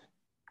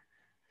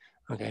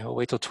 Okay, we'll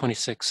wait till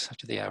 26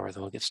 after the hour,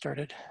 then we'll get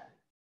started.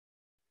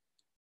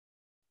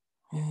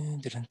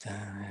 And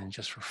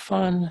just for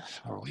fun,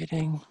 we're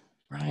waiting.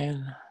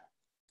 Brian,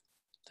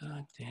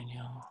 Doug,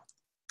 Daniel.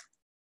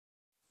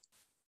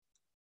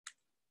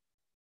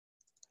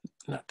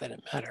 Not that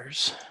it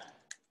matters.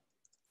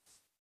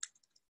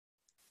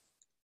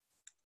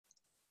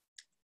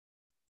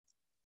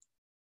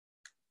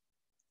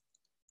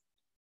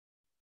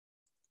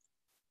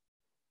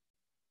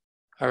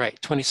 All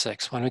right,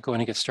 26. Why don't we go in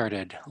and get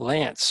started?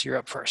 Lance, you're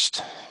up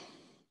first.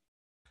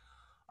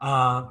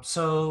 There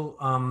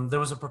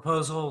was a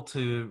proposal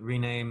to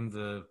rename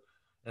the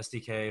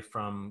SDK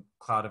from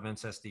Cloud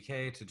Events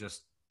SDK to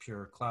just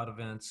pure Cloud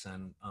Events,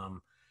 and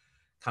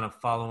kind of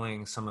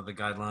following some of the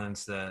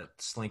guidelines that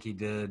Slinky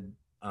did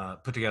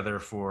put together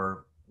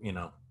for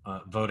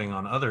voting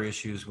on other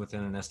issues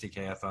within an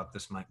SDK. I thought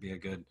this might be a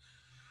good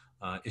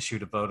issue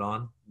to vote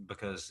on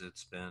because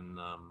it's been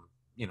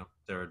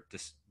there are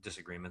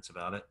disagreements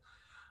about it.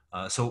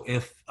 So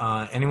if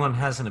anyone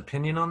has an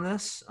opinion on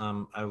this,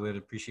 I would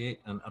appreciate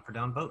an up or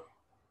down vote.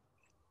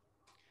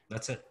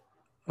 That's it.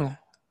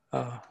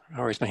 I'll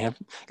raise my hand.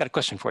 Got a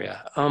question for you.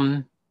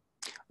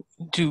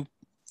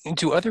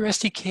 Do other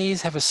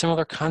SDKs have a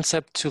similar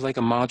concept to like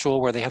a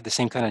module where they have the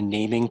same kind of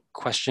naming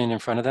question in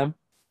front of them?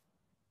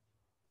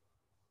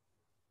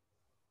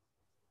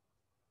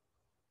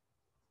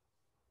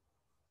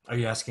 Are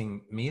you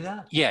asking me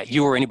that? Yeah,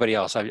 you or anybody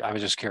else. I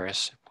was just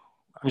curious.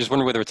 I'm just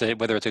wondering whether it's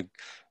a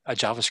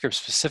JavaScript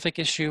specific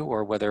issue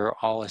or whether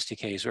all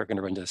SDKs are going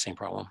to run into the same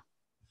problem.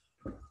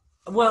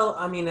 Well,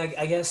 I mean,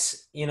 I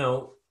guess, you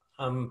know,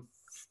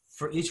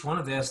 for each one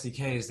of the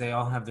SDKs, they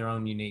all have their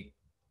own unique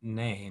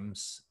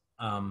names.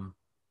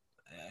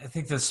 I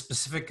think the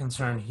specific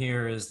concern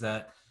here is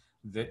that,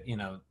 you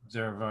know,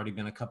 there have already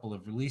been a couple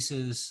of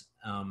releases,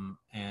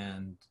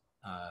 and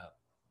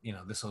you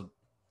know, this will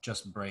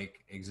just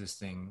break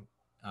existing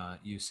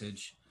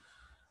usage.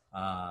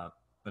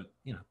 But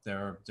you know,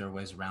 there are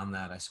ways around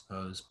that, I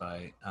suppose,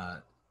 by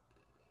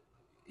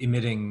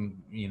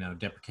emitting, you know,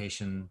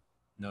 deprecation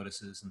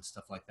notices and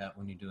stuff like that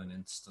when you do an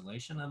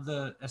installation of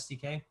the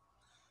SDK.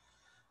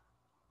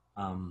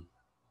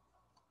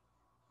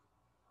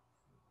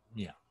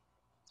 Yeah.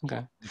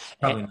 Okay. It's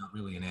probably not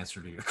really an answer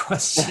to your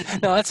question.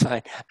 No, that's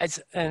fine.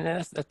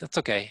 That's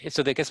okay.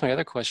 So I guess my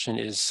other question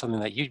is something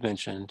that you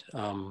mentioned.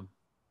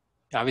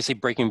 Obviously,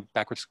 breaking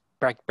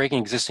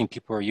existing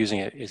people who are using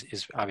it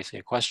is obviously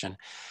a question.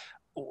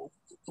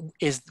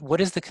 What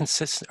is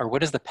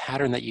the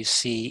pattern that you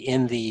see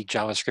in the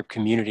JavaScript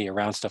community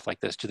around stuff like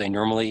this? Do they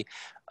normally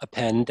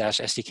append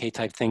 -SDK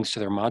type things to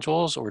their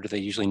modules, or do they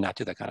usually not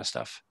do that kind of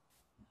stuff?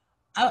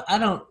 I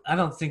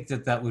don't think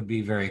that would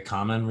be very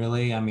common,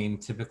 really. I mean,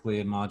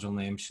 typically a module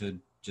name should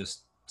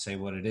just say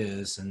what it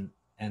is, and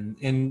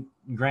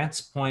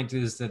Grant's point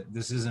is that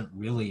this isn't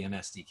really an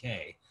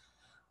SDK.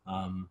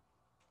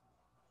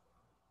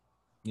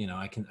 You know,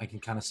 I can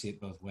kind of see it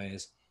both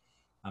ways,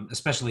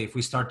 especially if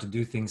we start to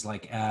do things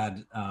like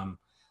add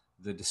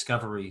the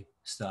discovery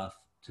stuff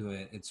to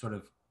it. It sort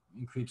of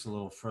creeps a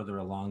little further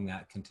along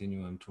that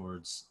continuum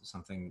towards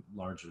something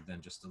larger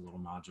than just a little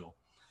module.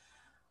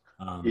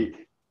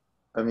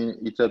 I mean,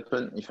 it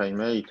happened, if I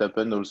may, it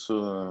happened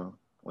also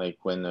like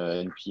when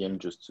NPM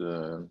just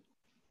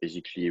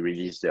basically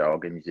released their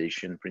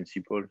organization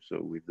principle.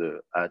 So with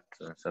the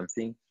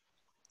something.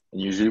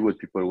 And usually what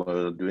people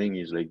were doing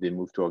is like they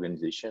moved to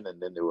organization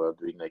and then they were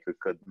doing like a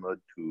code mod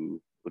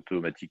to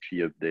automatically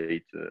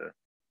update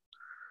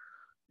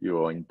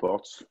your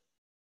imports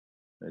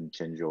and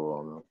change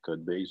your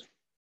code base.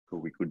 So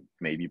we could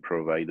maybe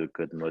provide a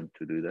code mod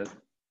to do that.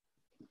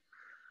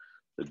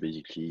 But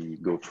basically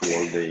go through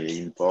all the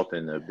import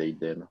and update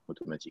them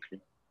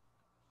automatically.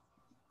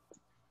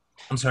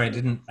 I'm sorry,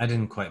 I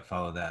didn't quite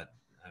follow that.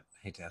 I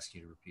hate to ask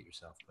you to repeat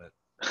yourself, but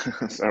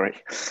sorry.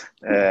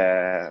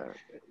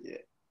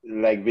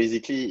 Like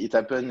basically it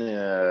happened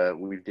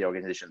with the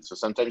organization. So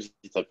sometimes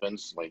it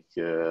happens like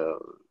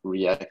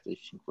React, I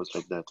think was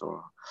like that,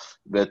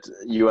 but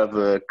you have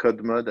a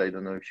code mod. I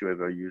don't know if you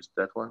ever used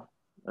that one,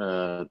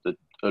 that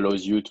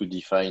allows you to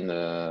define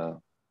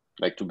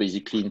like to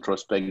basically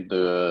introspect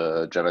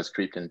the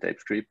JavaScript and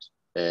TypeScript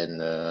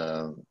and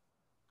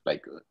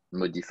like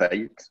modify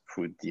it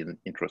through the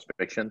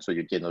introspection, so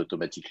you can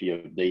automatically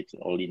update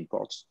all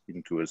imports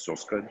into a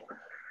source code.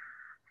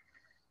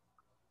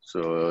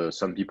 So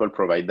some people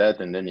provide that,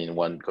 and then in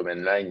one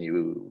command line,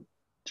 you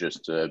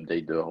just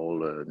update the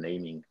whole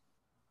naming.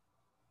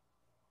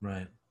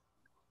 Right.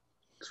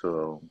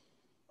 So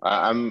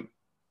I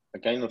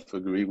kind of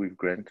agree with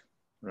Grant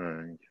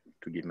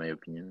to give my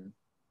opinion.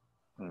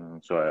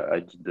 So I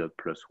did the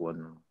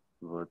 +1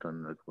 vote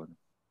on that one.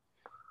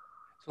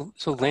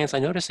 So Lance, I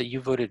noticed that you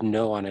voted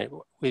no on it.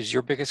 Was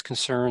your biggest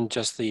concern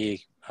just the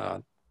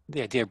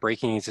idea of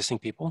breaking existing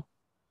people?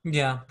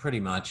 Yeah, pretty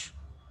much.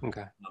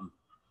 Okay.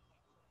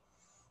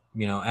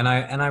 You know, and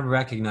I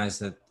recognize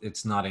that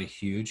it's not a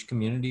huge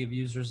community of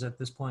users at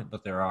this point,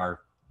 but there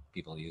are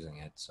people using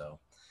it. So,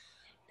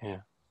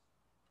 yeah.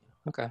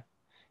 Okay.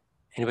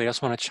 Anybody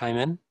else want to chime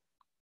in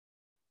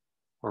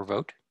or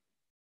vote?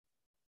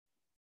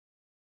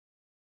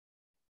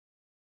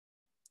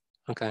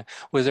 Okay.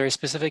 Was there a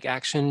specific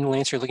action,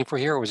 Lance, you're looking for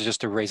here, or was it just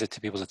to raise it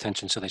to people's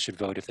attention so they should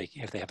vote if they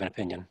have an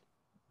opinion?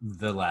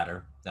 The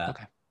latter. That.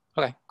 Okay.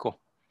 Okay. Cool.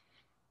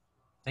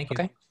 Thank you.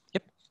 Okay.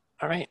 Yep.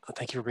 All right. Well,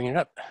 thank you for bringing it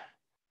up.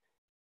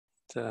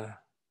 It's an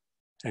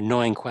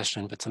annoying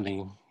question, but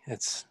something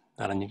that's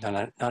not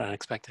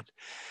unexpected.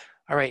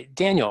 All right,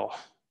 Daniel.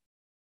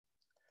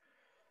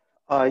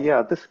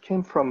 Yeah, this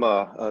came from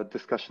a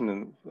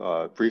discussion,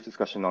 brief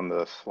discussion on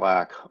the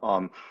Slack.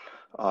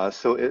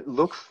 So it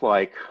looks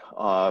like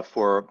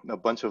for a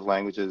bunch of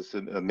languages,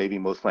 maybe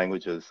most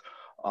languages,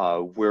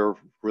 we're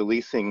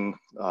releasing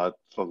the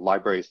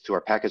libraries to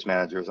our package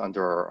managers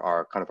under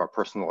our kind of our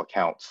personal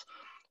accounts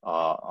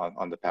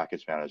on the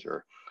package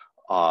manager.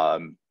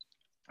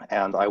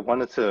 And I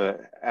wanted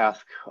to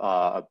ask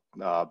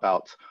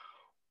about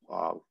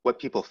what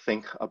people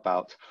think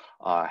about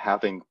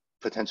having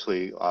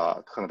potentially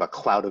kind of a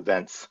cloud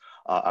events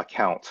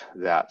account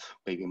that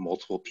maybe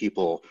multiple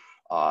people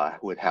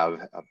would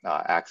have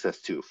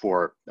access to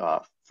for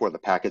the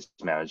package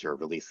manager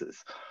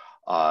releases.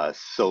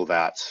 so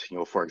that,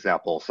 for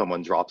example,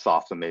 someone drops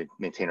off the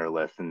maintainer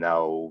list and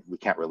now we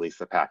can't release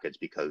the package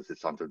because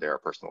it's under their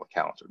personal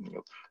account, or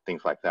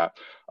things like that.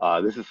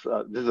 This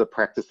is a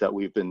practice that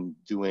we've been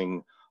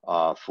doing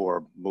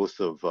for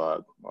most of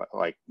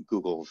like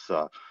Google's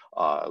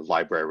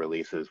library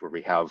releases, where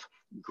we have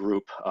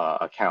group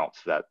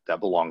accounts that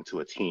belong to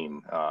a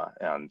team,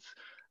 and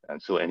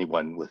so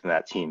anyone within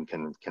that team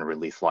can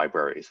release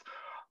libraries.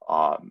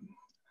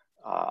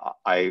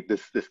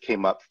 This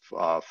came up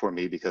for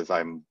me because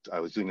I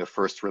was doing the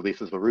first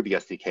releases of the Ruby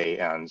SDK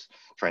and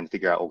trying to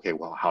figure out, okay,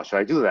 well, how should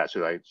I do that?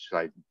 Should I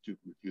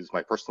use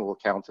my personal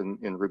account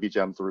in Ruby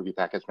Gems, the Ruby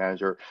Package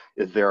Manager?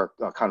 Is there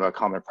a kind of a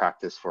common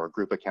practice for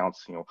group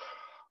accounts?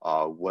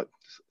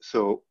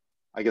 So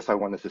I guess I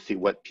wanted to see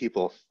what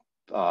people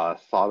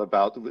thought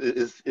about.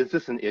 Is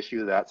this an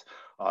issue that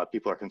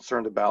people are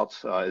concerned about?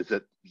 Is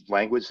it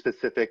language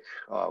specific?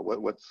 What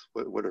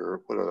are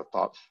the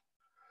thoughts?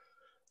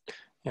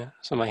 Yeah,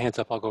 so my hand's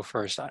up, I'll go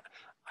first.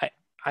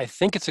 I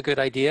think it's a good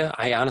idea.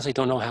 I honestly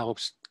don't know how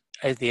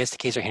the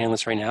SDKs are handling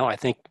this right now. I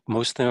think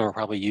most of them are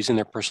probably using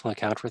their personal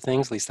account for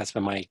things. At least that's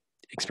been my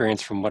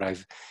experience from when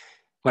I've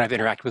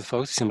interacted with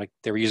folks. It seemed like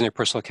they were using their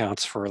personal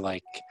accounts for,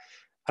 like,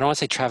 I don't want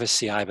to say Travis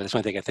CI, but that's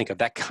one thing I think of,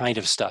 that kind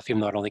of stuff,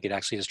 even though I don't think it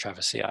actually is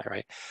Travis CI,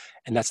 right?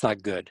 And that's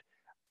not good.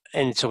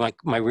 And so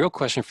my real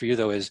question for you,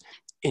 though, is,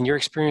 in your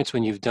experience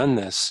when you've done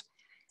this,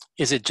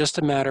 is it just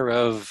a matter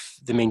of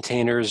the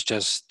maintainers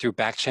just through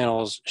back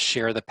channels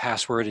share the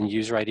password and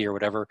user ID or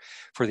whatever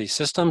for these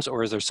systems,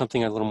 or is there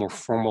something a little more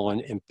formal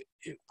in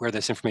where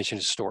this information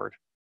is stored?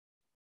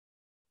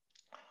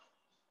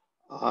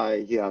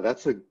 Yeah,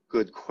 that's a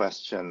good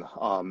question.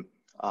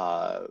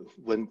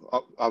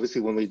 Obviously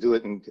when we do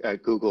it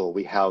at Google,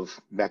 we have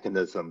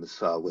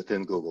mechanisms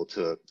within Google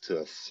to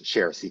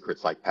share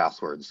secrets like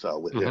passwords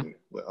within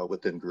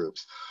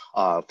groups.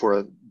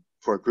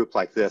 For a group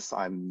like this,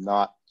 I'm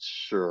not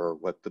sure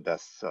what the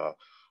best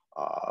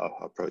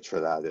approach for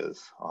that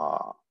is.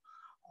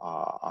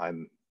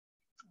 I'm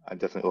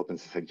definitely open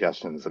to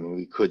suggestions. I mean,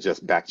 we could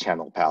just back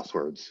channel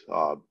passwords,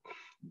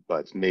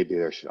 but maybe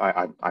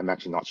I'm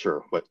actually not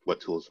sure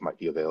what tools might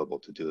be available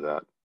to do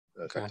that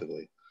effectively.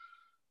 Okay.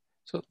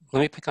 So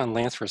let me pick on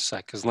Lance for a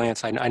sec, because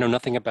Lance, I know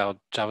nothing about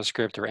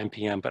JavaScript or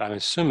NPM, but I'm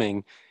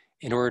assuming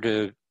in order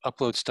to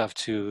upload stuff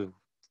to,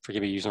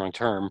 forgive me using the wrong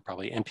term,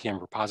 probably NPM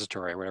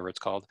repository or whatever it's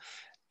called,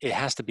 it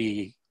has to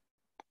be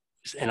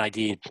an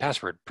ID and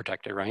password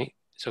protected, right?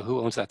 So who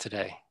owns that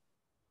today?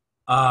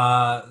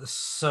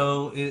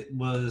 So it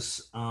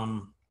was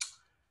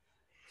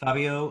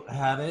Fabio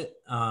had it,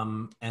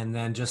 and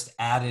then just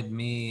added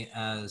me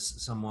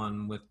as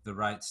someone with the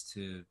rights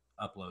to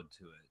upload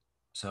to it.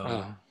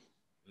 So,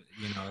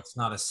 it's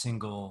not a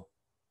single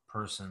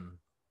person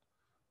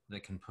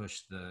that can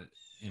push the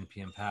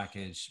NPM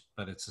package,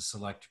 but it's a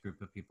select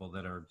group of people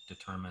that are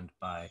determined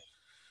by,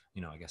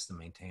 I guess the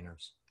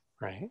maintainers.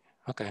 Right.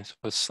 Okay. So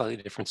it's a slightly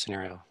different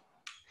scenario.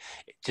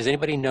 Does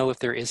anybody know if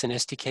there is an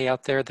SDK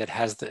out there that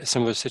has a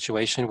similar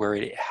situation where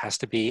it has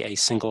to be a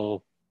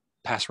single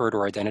password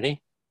or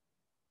identity?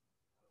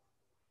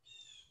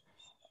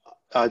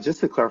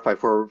 Just to clarify,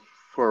 for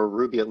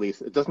Ruby at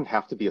least, it doesn't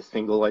have to be a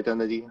single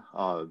identity.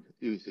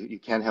 You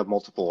can have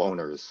multiple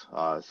owners.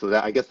 So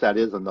that, I guess that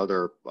is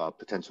another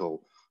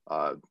potential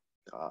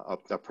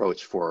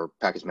approach for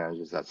package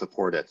managers that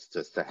support it,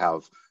 just to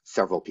have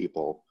several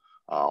people,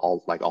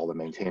 all the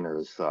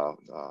maintainers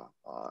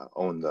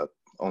own the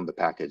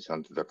package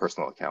onto their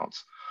personal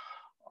accounts.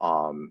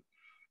 I'm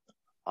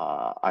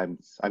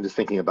just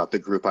thinking about the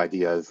group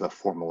idea as a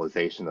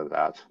formalization of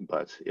that,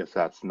 but if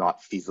that's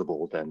not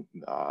feasible, then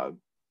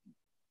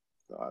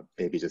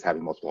maybe just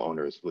having multiple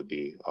owners would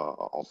be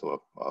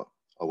also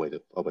a way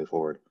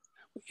forward.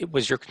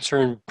 Was your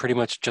concern pretty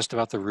much just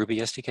about the Ruby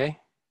SDK?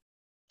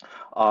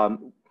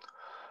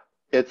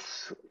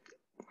 It's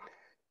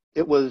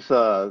a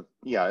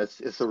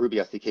Ruby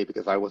SDK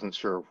because I wasn't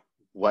sure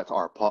what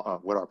our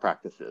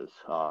practice is,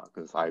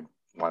 because I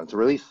wanted to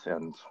release,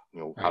 and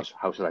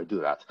how should I do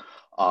that?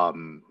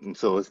 And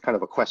so it's kind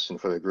of a question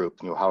for the group.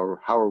 How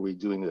are we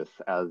doing this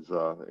as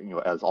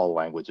as all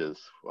languages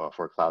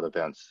for cloud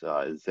events?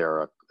 Is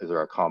there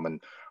a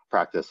common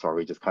practice, or are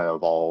we just kind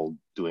of all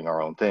doing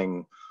our own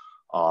thing?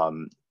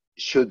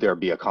 Should there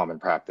be a common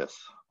practice?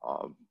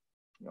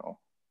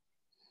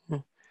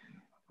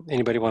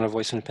 Anybody want to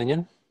voice an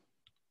opinion?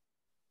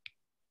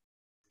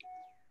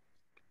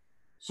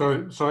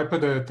 So I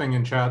put a thing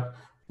in chat.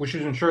 We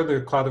should ensure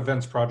the Cloud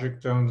Events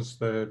project owns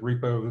the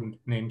repo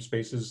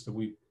namespaces that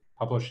we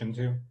publish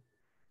into.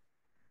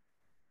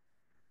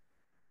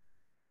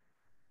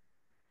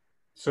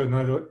 So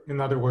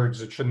in other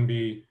words, it shouldn't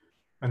be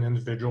an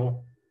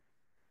individual,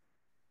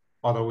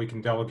 although we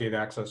can delegate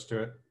access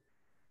to it.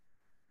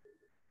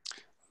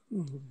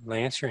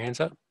 Lance, your hand's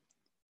up.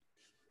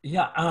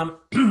 Yeah,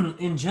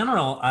 in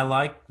general, I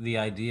like the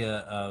idea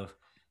of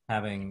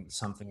having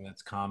something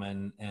that's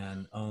common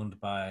and owned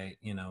by,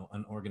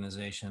 an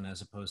organization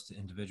as opposed to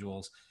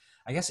individuals.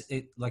 I guess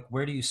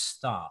where do you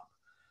stop?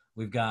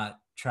 We've got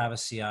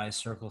Travis CI,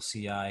 Circle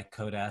CI,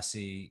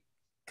 Codassi,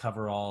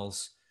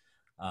 coveralls,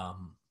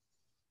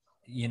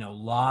 you know,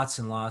 lots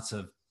and lots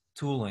of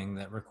tooling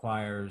that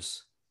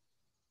requires,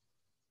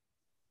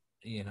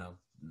 you know,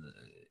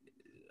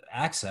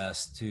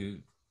 access to,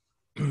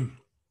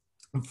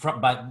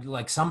 but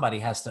like somebody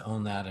has to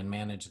own that and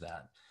manage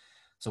that.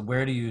 So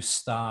where do you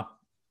stop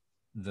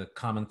the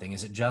common thing?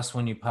 Is it just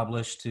when you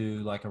publish to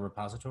like a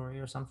repository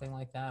or something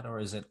like that? Or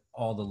is it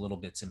all the little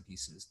bits and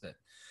pieces that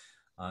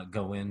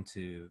go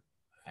into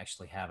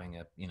actually having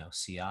a, you know,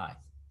 CI?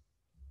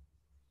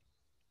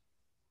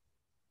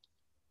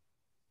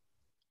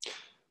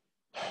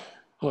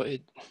 Well,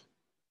 it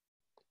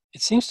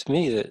seems to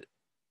me that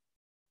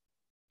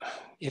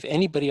if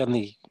anybody on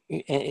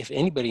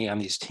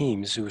these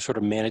teams who sort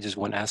of manages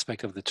one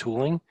aspect of the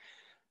tooling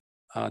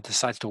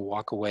decides to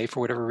walk away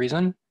for whatever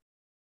reason,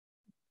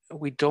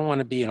 we don't want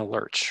to be in a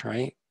lurch,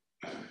 right?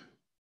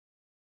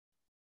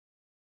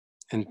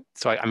 And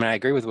so, I mean, I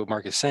agree with what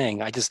Mark is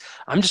saying. I'm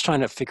just trying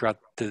to figure out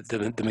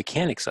the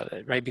mechanics of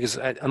it, right? Because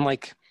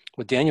unlike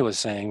what Daniel was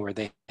saying, where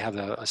they have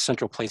a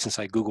central place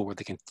inside Google where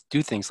they can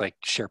do things like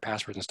share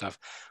passwords and stuff,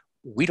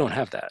 we don't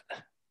have that.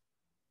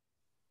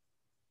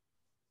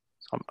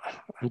 So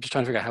I'm just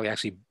trying to figure out how we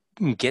actually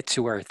get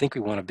to where I think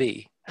we want to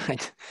be,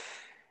 right?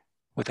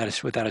 Without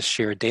a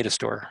shared data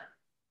store.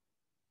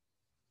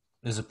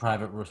 Is a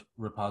private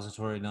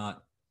repository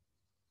not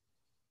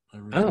a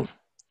Oh,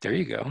 there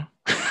you go.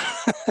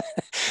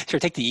 Sure,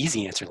 take the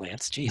easy answer,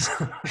 Lance. Jeez.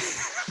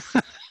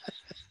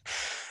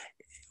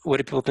 What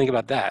do people think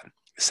about that?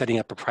 Setting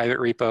up a private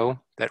repo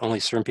that only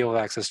certain people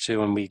have access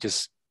to, and we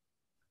just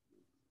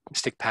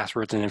stick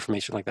passwords and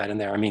information like that in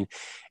there. I mean,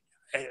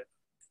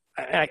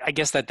 I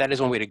guess that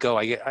is one way to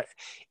go.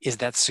 Is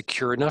that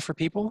secure enough for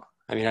people?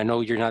 I mean, I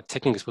know you're not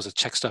technically supposed to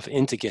check stuff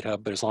into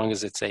GitHub, but as long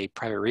as it's a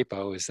private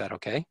repo, is that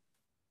okay?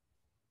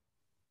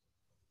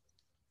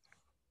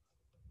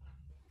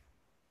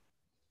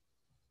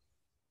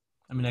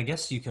 I mean, I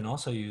guess you can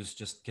also use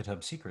just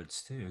GitHub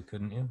secrets too,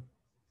 couldn't you?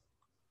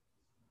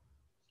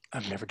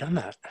 I've never done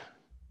that.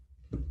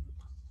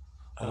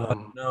 I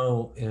don't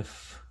know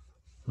if,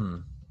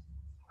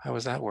 How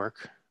does that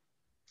work?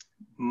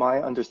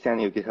 My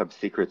understanding of GitHub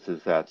secrets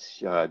is that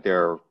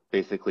they're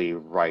basically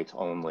write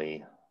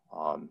only.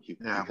 You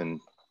can.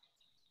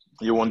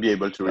 You won't be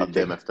able to read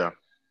them after.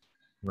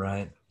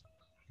 Right.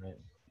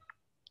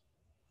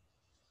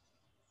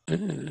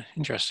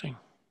 Interesting.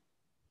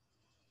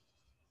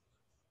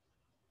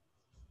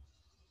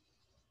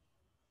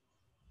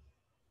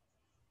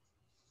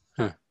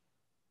 Huh.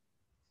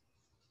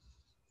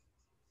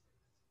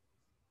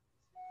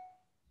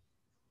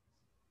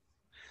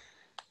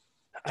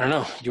 I don't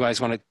know. You guys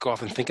want to go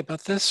off and think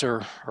about this,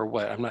 or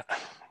what? I'm not.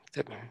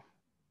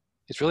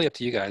 It's really up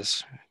to you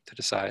guys to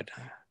decide.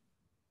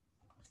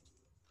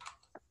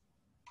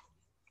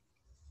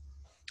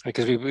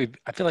 Because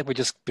I feel like we've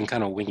just been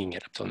kind of winging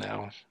it up till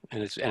now,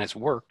 and it's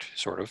worked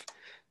sort of,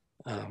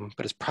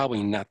 but it's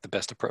probably not the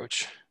best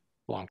approach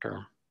long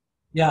term.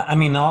 Yeah, I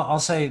mean, I'll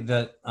say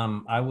that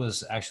I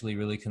was actually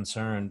really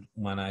concerned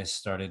when I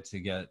started to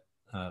get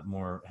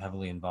more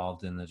heavily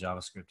involved in the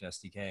JavaScript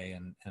SDK,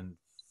 and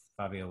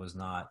Fabio was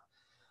not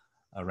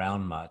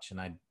around much, and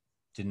I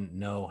didn't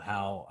know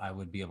how I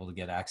would be able to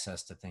get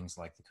access to things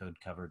like the code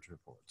coverage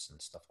reports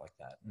and stuff like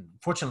that. And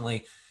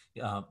fortunately,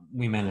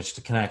 we managed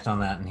to connect on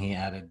that, and he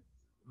added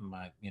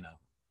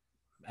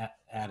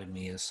added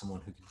me as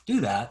someone who could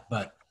do that,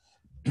 but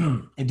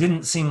it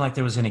didn't seem like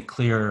there was any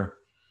clear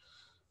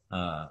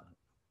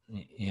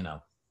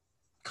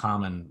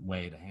common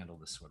way to handle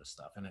this sort of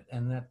stuff.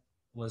 And that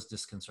was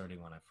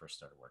disconcerting when I first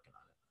started working on it.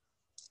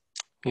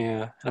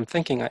 Yeah, and I'm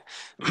thinking,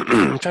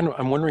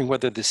 I'm wondering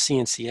whether the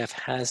CNCF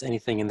has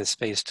anything in this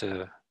space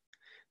to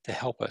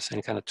help us,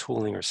 any kind of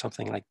tooling or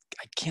something. Like,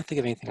 I can't think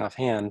of anything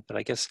offhand, but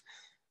I guess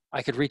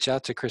I could reach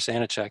out to Chris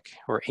Anichek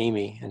or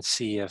Amy and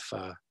see if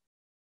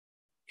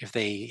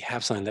they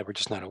have something that we're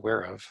just not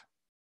aware of.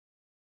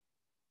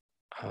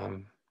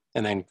 And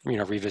then,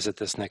 revisit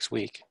this next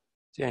week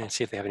and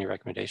see if they have any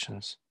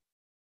recommendations.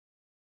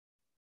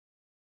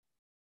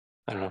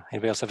 I don't know.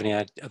 Anybody else have any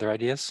other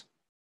ideas?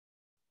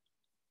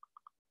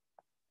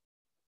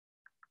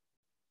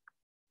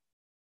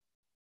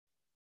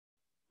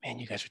 Man,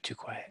 you guys are too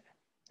quiet.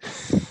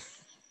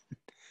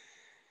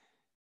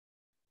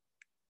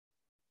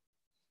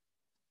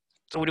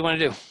 So what do you want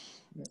to do?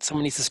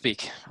 Someone needs to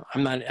speak.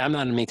 I'm not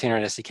a maintainer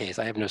at SDKs.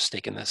 I have no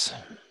stake in this.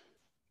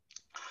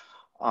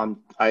 I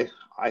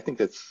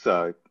think it's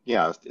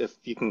if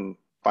you can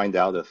find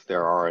out if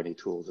there are any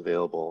tools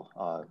available,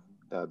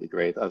 that'd be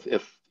great.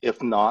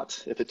 If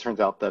not, if it turns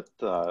out that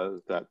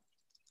that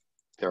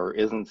there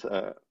isn't,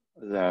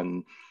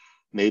 then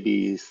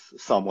maybe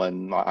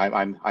someone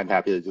I'm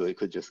happy to do it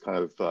could just kind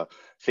of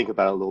think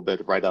about it a little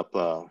bit, write up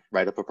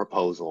a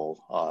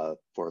proposal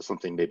for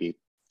something maybe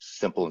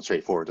simple and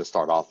straightforward to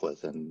start off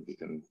with, and we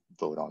can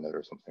vote on it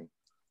or something.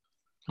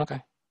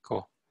 Okay,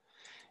 cool.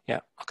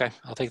 Yeah, okay.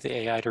 I'll take the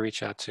AI to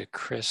reach out to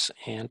Chris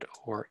and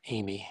or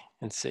Amy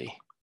and see.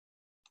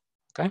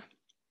 Okay.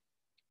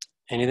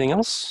 Anything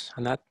else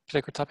on that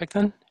particular topic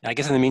then? I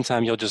guess in the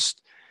meantime, you'll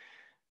just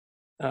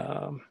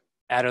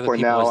add other For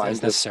people now,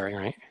 as necessary,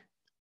 right?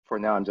 For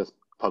now, I'm just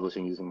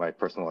publishing using my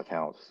personal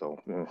account. So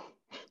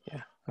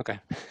yeah, okay.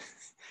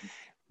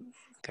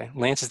 Okay,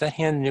 Lance, is that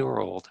hand new or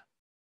old?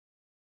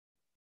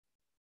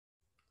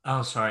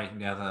 Oh, sorry.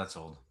 Yeah, that's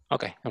old.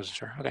 Okay, I wasn't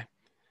sure. Okay.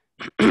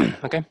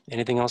 Okay,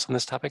 anything else on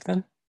this topic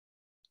then?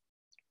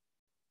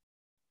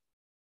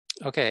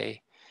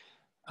 Okay,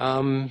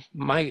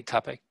 my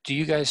topic, do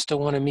you guys still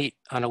want to meet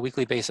on a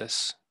weekly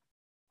basis?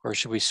 Or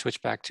should we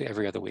switch back to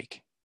every other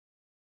week?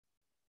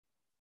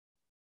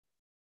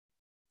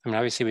 I mean,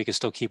 obviously we could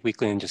still keep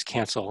weekly and just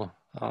cancel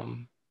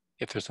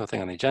if there's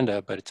nothing on the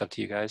agenda, but it's up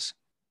to you guys.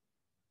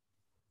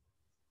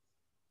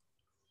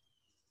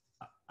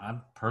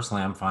 I'm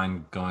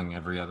fine going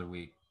every other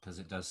week because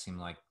it does seem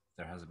like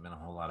there hasn't been a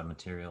whole lot of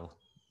material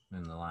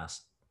in the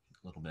last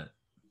little bit.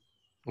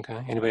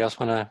 Okay, anybody else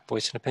want to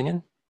voice an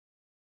opinion?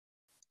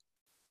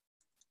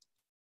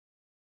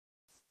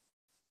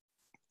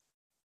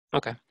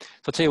 Okay, so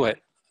I'll tell you what,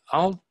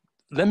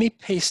 let me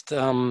paste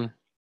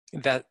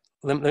let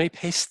me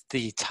paste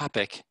the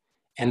topic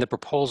and the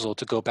proposal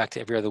to go back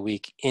to every other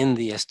week in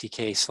the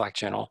SDK Slack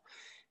channel.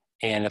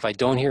 And if I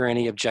don't hear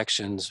any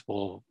objections,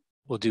 we'll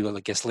do, I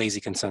guess, lazy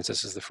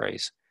consensus is the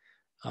phrase.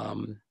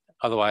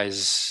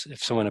 Otherwise,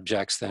 if someone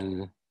objects,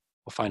 then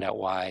we'll find out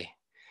why,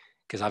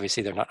 because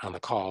obviously they're not on the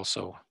call,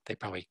 so they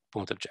probably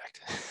won't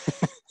object.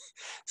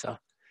 So,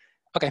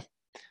 okay,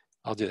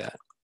 I'll do that.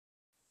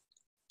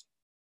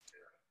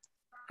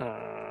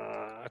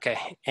 Okay,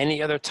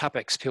 any other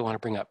topics people want to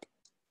bring up?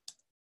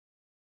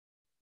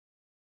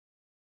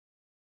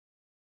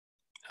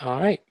 All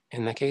right,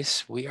 in that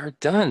case, we are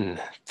done.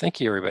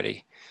 Thank you,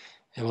 everybody.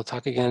 And we'll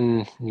talk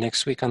again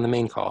next week on the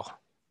main call.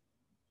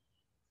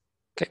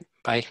 Okay,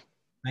 bye.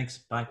 Thanks,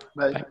 bye.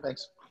 Bye.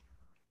 Thanks.